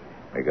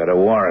 We got a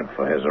warrant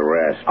for his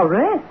arrest.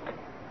 Arrest?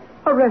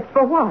 Arrest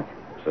for what?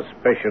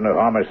 Suspicion of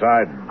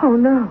homicide. Oh,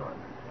 no.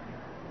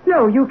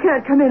 No, you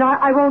can't come in.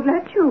 I won't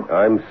let you.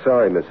 I'm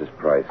sorry, Mrs.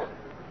 Price.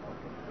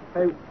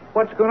 Hey,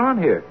 what's going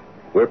on here?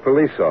 We're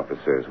police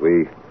officers.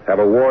 We have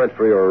a warrant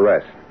for your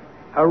arrest.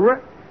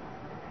 Arrest?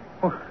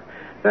 Oh,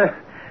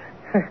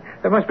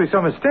 there must be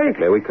some mistake.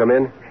 May we come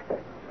in?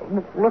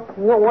 Look,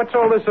 what's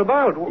all this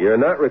about? You're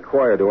not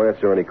required to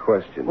answer any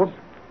questions. Well,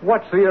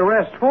 what's the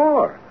arrest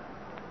for?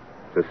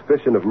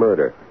 Suspicion of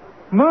murder.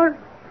 Murder?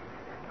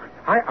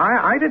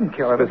 I didn't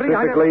kill anybody.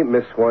 Specifically,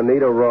 Miss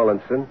Juanita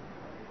Rawlinson,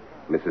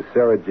 Mrs.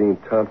 Sarah Jean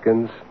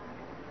Tompkins,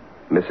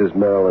 Mrs.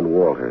 Marilyn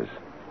Walters.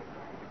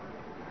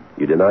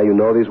 You deny you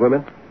know these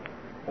women?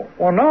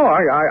 Well, no.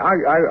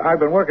 I've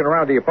been working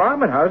around the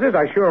apartment houses.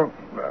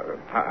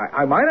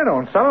 I might have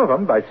known some of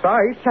them by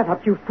sight. Shut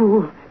up, you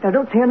fool. Now,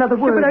 don't say another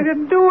word. Yeah, but I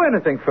didn't do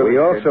anything for We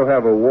you. also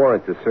have a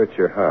warrant to search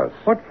your house.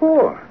 What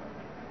for?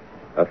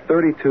 A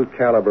 .32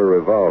 caliber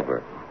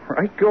revolver.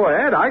 Right, go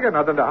ahead. I got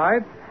nothing to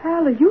hide.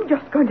 Al, are you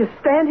just going to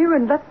stand here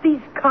and let these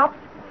cops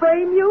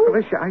frame you?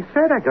 Alicia, I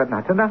said I got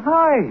nothing to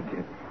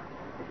hide.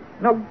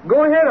 No,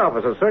 go ahead,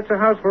 officer. Search the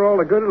house for all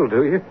the good it'll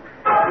do you.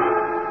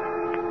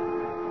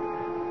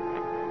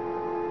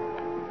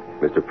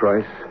 Mr.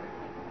 Price,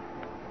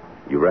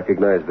 you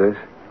recognize this?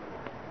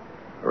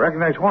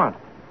 Recognize what?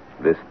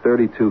 This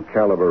 .32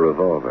 caliber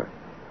revolver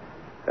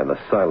and the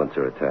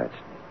silencer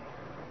attached.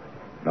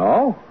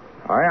 No.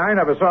 I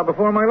never saw it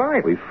before in my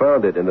life. We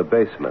found it in the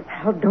basement.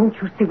 Al, don't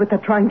you see what they're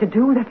trying to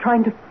do? They're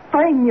trying to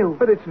frame you.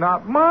 But it's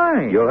not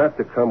mine. You'll have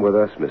to come with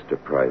us,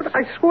 Mr. Price.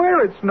 I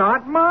swear it's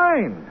not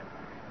mine.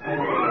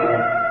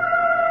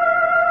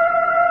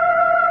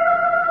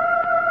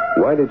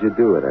 Why did you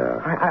do it,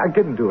 Al? I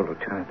didn't do it,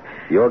 Lieutenant.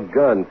 Your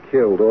gun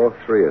killed all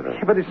three of them.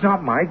 Yeah, but it's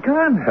not my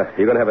gun.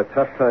 You're going to have a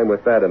tough time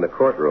with that in the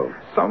courtroom.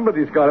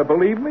 Somebody's got to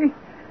believe me.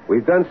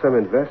 We've done some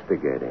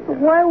investigating.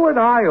 Why would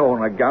I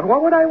own a gun?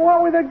 What would I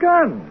want with a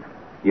gun?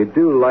 You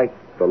do like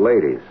the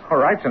ladies. All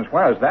right, since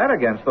when is that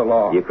against the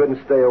law? You couldn't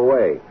stay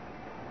away.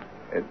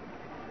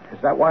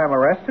 Is that why I'm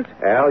arrested?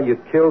 Al, you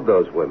killed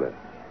those women.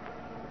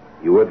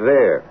 You were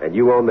there, and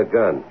you own the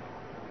gun.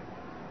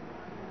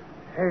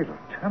 Hey,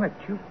 Lieutenant,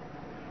 you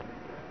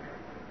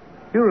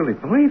really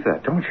believe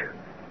that, don't you?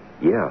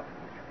 Yeah.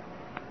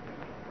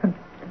 And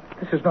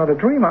this is not a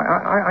dream.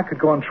 I could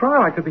go on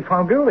trial. I could be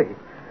found guilty.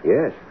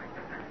 Yes.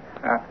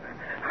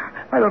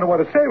 I don't know what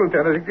to say,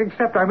 Lieutenant,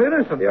 except I'm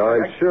innocent. Yeah,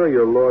 I'm sure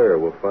your lawyer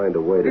will find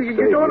a way to save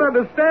you. You don't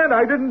understand.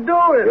 I didn't do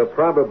it. You'll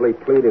probably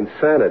plead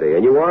insanity,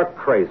 and you are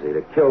crazy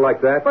to kill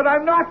like that. But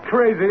I'm not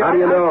crazy. How do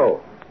you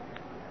know?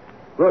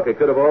 Look, it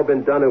could have all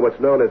been done in what's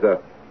known as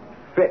a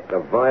fit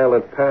of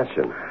violent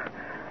passion.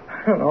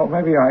 I don't know.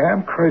 Maybe I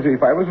am crazy.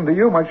 If I listen to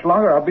you much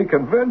longer, I'll be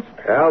convinced.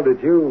 Al,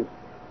 did you...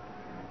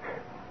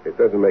 It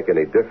doesn't make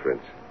any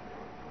difference.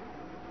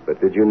 But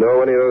did you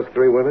know any of those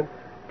three women?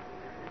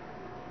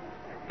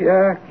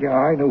 Yeah,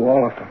 I knew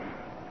all of them.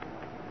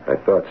 I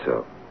thought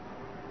so.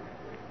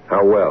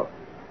 How well?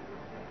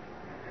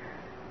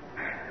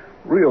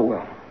 Real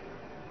well.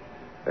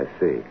 I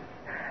see.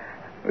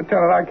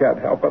 Lieutenant, I can't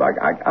help it.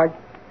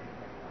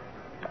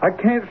 I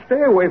can't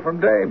stay away from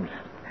dames.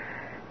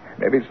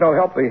 Maybe it's no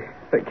help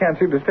they can't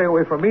seem to stay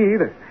away from me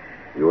either.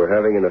 You were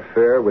having an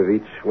affair with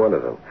each one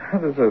of them.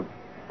 There's a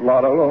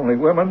lot of lonely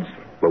women.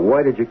 But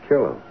why did you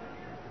kill them?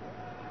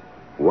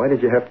 Why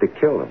did you have to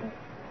kill them?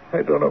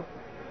 I don't know.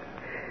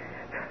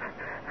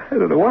 I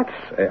don't know what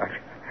to say.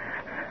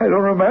 I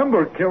don't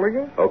remember killing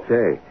her.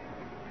 Okay.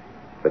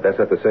 But that's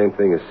not the same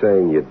thing as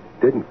saying you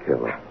didn't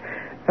kill her.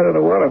 I don't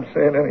know what I'm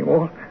saying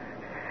anymore.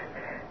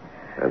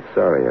 I'm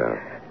sorry,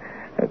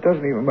 Al. It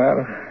doesn't even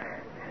matter.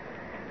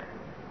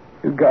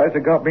 You guys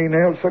have got me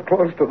nailed so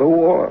close to the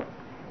wall.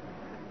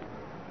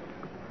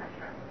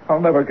 I'll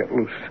never get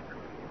loose.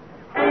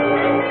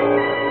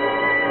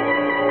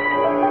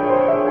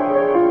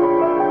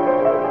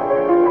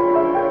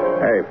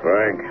 Hey,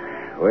 Frank.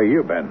 Where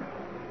you been?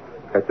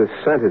 At the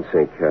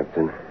sentencing,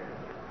 Captain.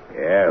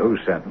 Yeah, who's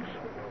sentenced?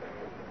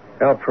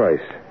 Al Price.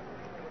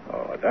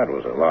 Oh, that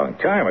was a long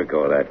time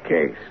ago, that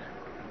case.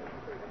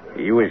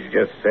 He was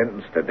just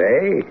sentenced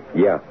today?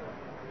 Yeah.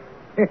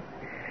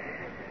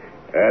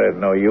 I didn't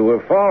know you were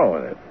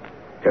following it.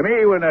 To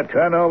me, when they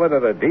turn over to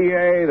the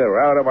DA,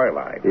 they're out of my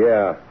life.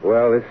 Yeah,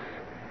 well,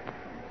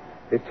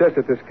 it's just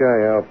that this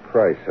guy, Al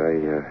Price,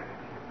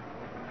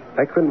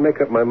 I couldn't make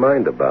up my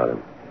mind about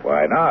him.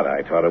 Why not?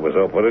 I thought it was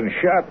open and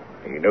shut.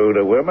 He knew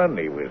the women,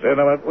 he was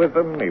intimate with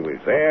them, he was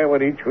there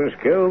when each was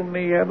killed, and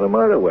he had the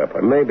murder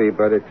weapon. Maybe,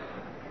 but it's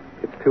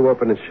too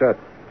open and shut.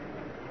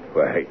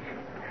 Why,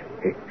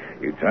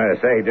 you trying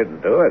to say he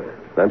didn't do it?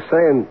 I'm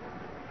saying,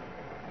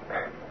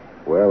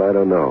 well, I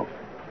don't know.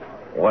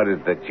 What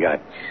did the judge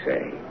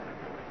say?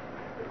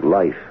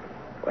 Life.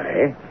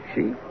 Well,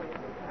 see,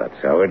 that's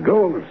how it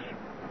goes.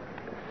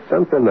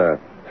 Something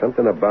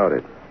about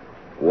it.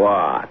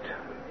 What?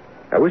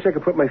 I wish I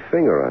could put my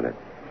finger on it.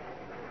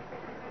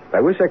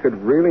 I wish I could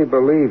really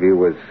believe he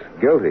was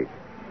guilty.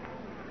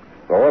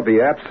 Or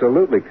be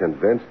absolutely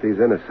convinced he's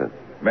innocent.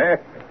 Meh.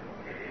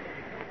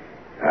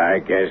 I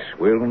guess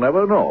we'll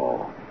never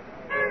know.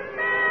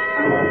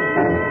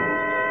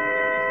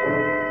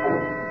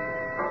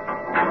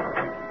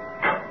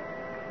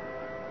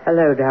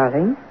 Hello,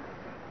 darling.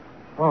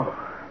 Oh.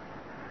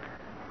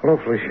 Hello,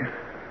 Felicia.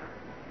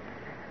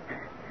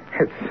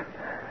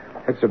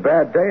 It's a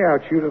bad day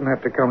out. You didn't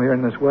have to come here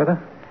in this weather.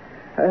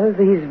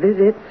 These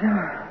visits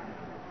are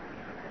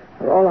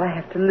all I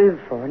have to live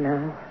for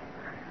now.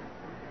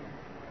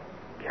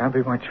 Can't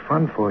be much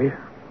fun for you.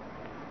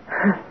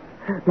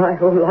 My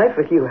whole life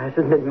with you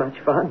hasn't been much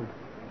fun.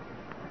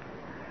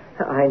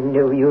 I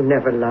knew you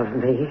never loved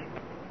me.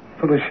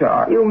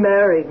 Felicia, You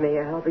married me,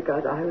 Al,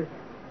 because I was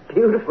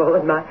beautiful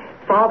and my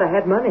father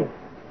had money.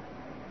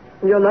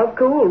 Your love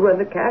cooled when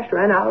the cash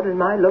ran out and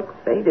my looks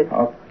faded.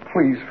 Oh,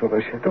 please,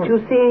 Felicia, don't... But you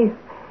see,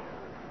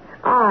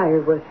 I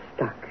was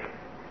stuck.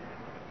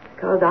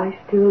 Because I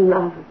still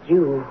loved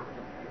you.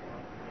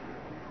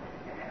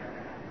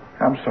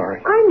 I'm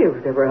sorry. I knew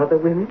there were other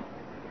women.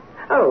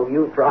 Oh,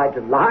 you tried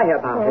to lie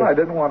about it. I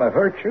didn't want to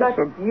hurt you, But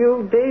so...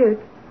 you did.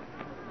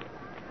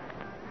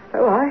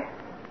 Oh,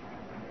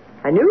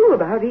 I knew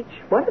about each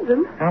one of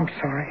them. I'm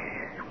sorry.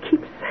 You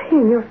keep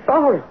saying you're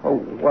sorry. Oh,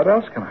 what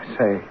else can I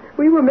say?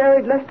 We were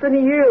married less than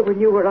a year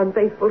when you were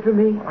unfaithful to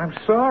me. I'm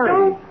sorry.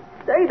 Don't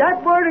say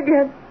that word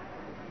again.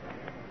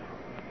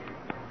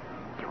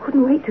 You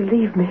couldn't wait to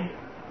leave me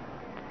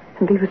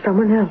and be with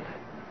someone else.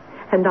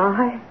 And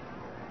I,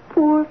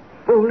 poor,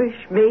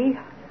 foolish me,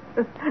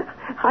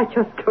 I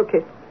just took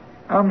it.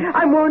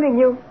 I'm warning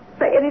you.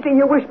 Say anything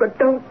you wish, but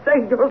don't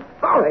say you're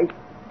sorry.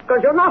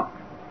 Because you're not.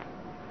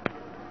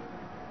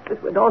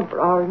 This went on for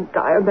our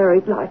entire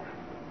married life.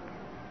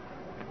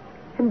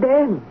 And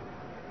then,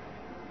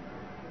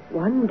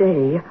 one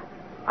day,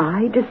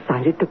 I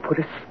decided to put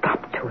a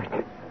stop to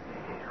it.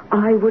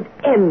 I would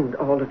end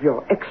all of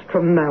your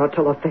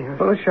extramarital affairs.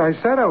 Felicia, I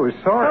said I was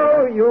sorry.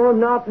 Oh, you're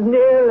not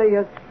nearly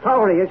as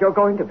sorry as you're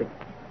going to be.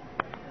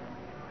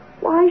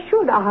 Why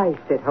should I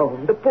sit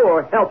home, the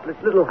poor, helpless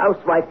little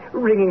housewife,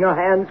 wringing her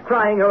hands,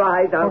 crying her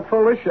eyes out? Oh,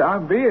 Felicia,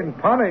 I'm being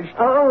punished.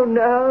 Oh,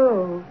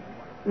 no.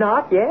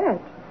 Not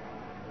yet.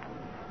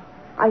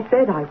 I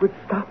said I would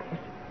stop it.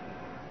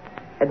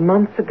 And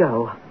months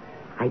ago,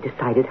 I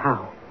decided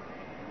how.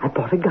 I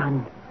bought a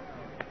gun.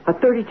 A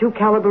 .32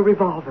 caliber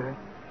revolver.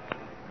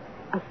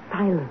 A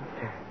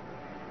silencer.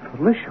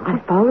 Felicia. I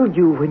followed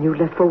you when you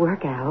left for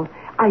work, Al.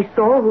 I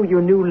saw who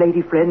your new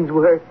lady friends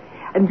were.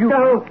 And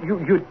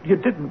You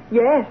didn't.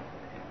 Yes,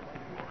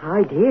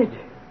 I did.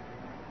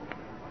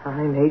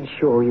 I made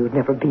sure you'd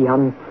never be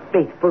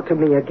unfaithful to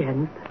me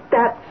again.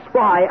 That's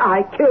why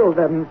I killed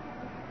them.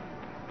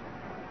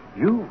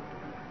 You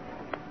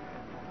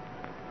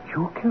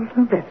killed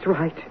him? That's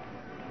right.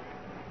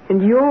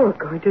 And you're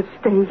going to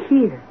stay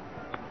here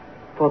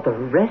for the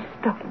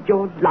rest of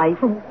your life.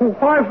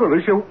 Why,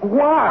 Felicia?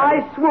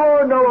 Why? I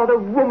swore no other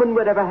woman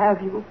would ever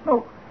have you.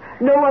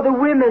 No other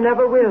women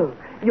ever will.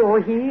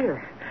 You're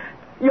here.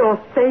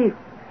 You're safe.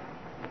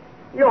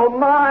 You're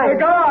mine.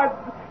 God!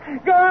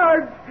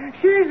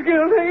 She's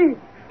guilty.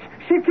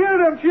 She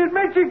killed him. She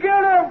admits she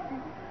killed him.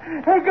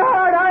 Hey,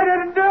 God, I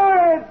didn't do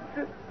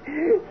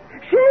it.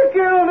 She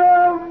killed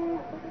him.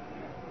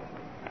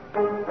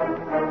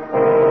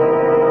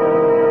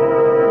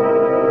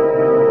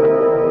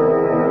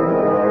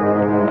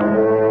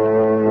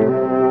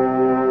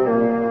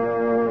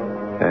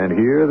 And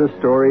here the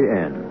story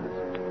ends.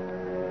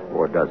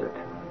 Or does it?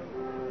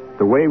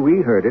 The way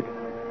we heard it,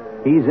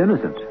 he's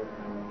innocent.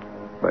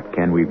 But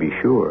can we be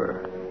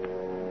sure?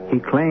 He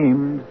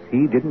claims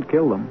he didn't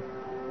kill them.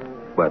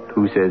 But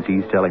who says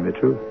he's telling the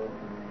truth?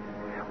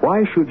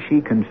 Why should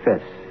she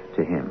confess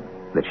to him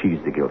that she's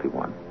the guilty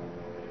one?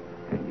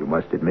 And you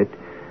must admit,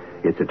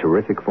 it's a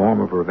terrific form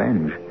of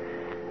revenge.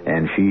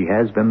 And she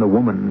has been the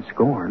woman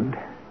scorned.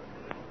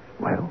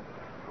 Well,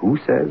 who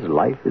says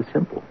life is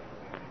simple?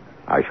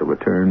 I shall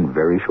return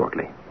very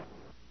shortly.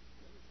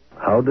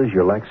 How does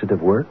your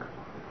laxative work?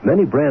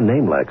 Many brand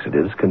name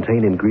laxatives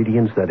contain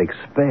ingredients that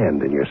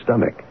expand in your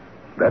stomach.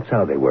 That's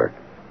how they work.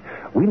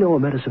 We know a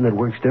medicine that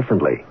works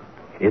differently.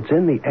 It's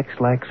in the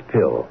X-Lax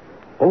pill.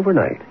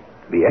 Overnight,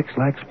 the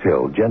X-Lax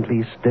pill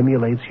gently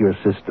stimulates your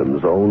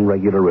system's own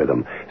regular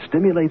rhythm.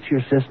 Stimulates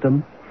your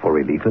system for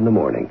relief in the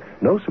morning.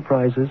 No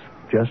surprises,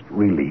 just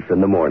relief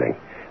in the morning.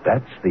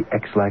 That's the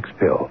X-Lax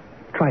pill.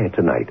 Try it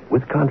tonight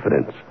with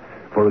confidence.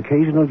 For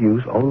occasional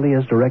use only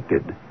as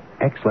directed.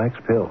 X-Lax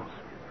pills.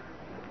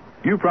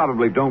 You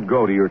probably don't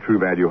go to your True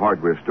Value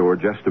hardware store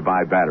just to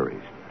buy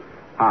batteries.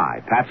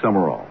 Hi, Pat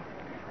Summerall.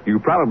 You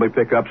probably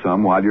pick up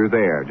some while you're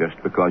there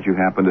just because you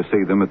happen to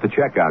see them at the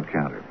checkout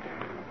counter.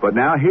 But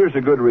now here's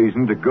a good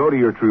reason to go to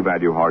your True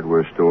Value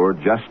hardware store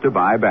just to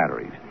buy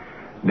batteries.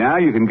 Now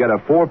you can get a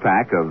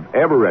 4-pack of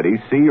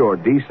Everready C or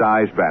D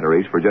size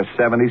batteries for just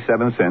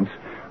 77 cents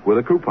with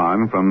a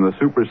coupon from the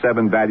Super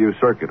 7 Value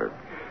Circular.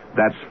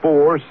 That's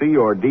 4 C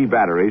or D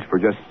batteries for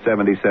just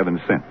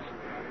 77 cents.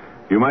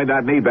 You might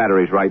not need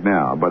batteries right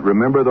now, but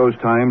remember those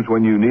times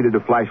when you needed a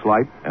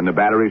flashlight and the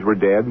batteries were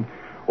dead?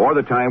 Or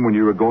the time when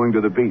you were going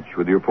to the beach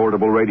with your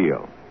portable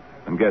radio.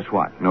 And guess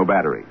what? No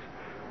batteries.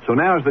 So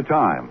now's the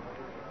time.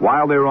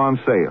 While they're on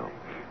sale,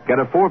 get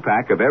a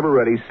 4-pack of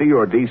Everready C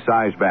or D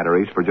size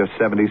batteries for just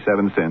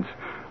 77 cents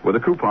with a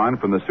coupon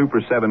from the Super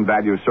 7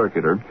 Value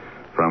Circular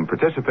from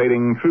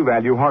participating True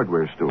Value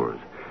hardware stores.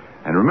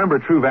 And remember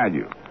True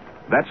Value.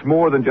 That's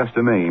more than just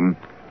a name.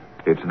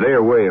 It's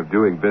their way of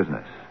doing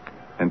business.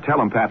 And tell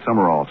them Pat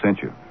Summerall sent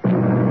you.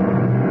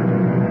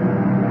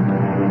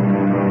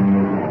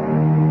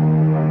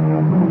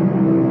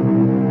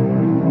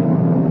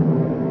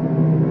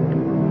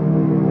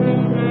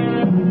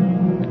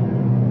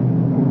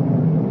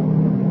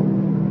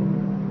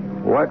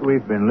 What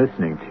we've been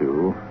listening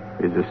to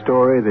is a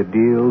story that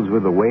deals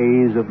with the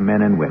ways of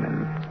men and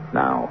women.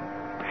 Now,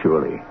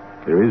 surely,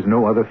 there is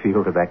no other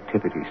field of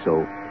activity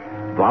so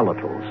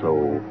volatile,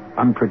 so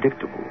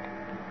unpredictable.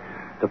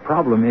 The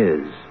problem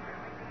is,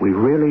 we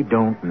really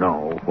don't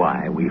know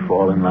why we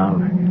fall in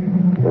love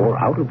or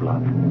out of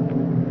love.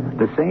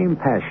 The same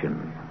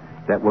passion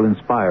that will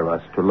inspire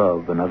us to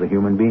love another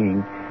human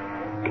being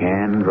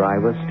can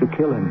drive us to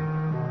kill him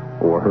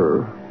or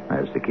her,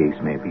 as the case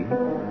may be.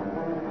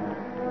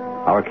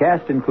 Our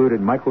cast included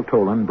Michael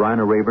Tolan,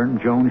 Bryna Rayburn,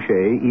 Joan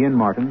Shea, Ian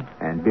Martin,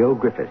 and Bill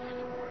Griffiths.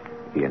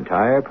 The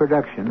entire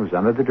production was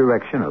under the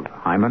direction of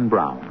Hyman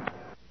Brown.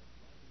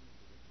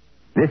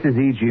 This is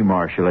E.G.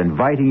 Marshall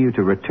inviting you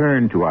to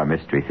return to our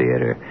Mystery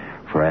Theater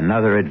for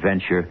another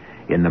adventure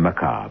in the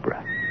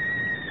macabre.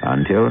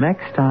 Until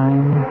next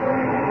time,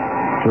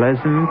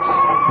 pleasant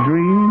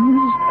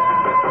dreams.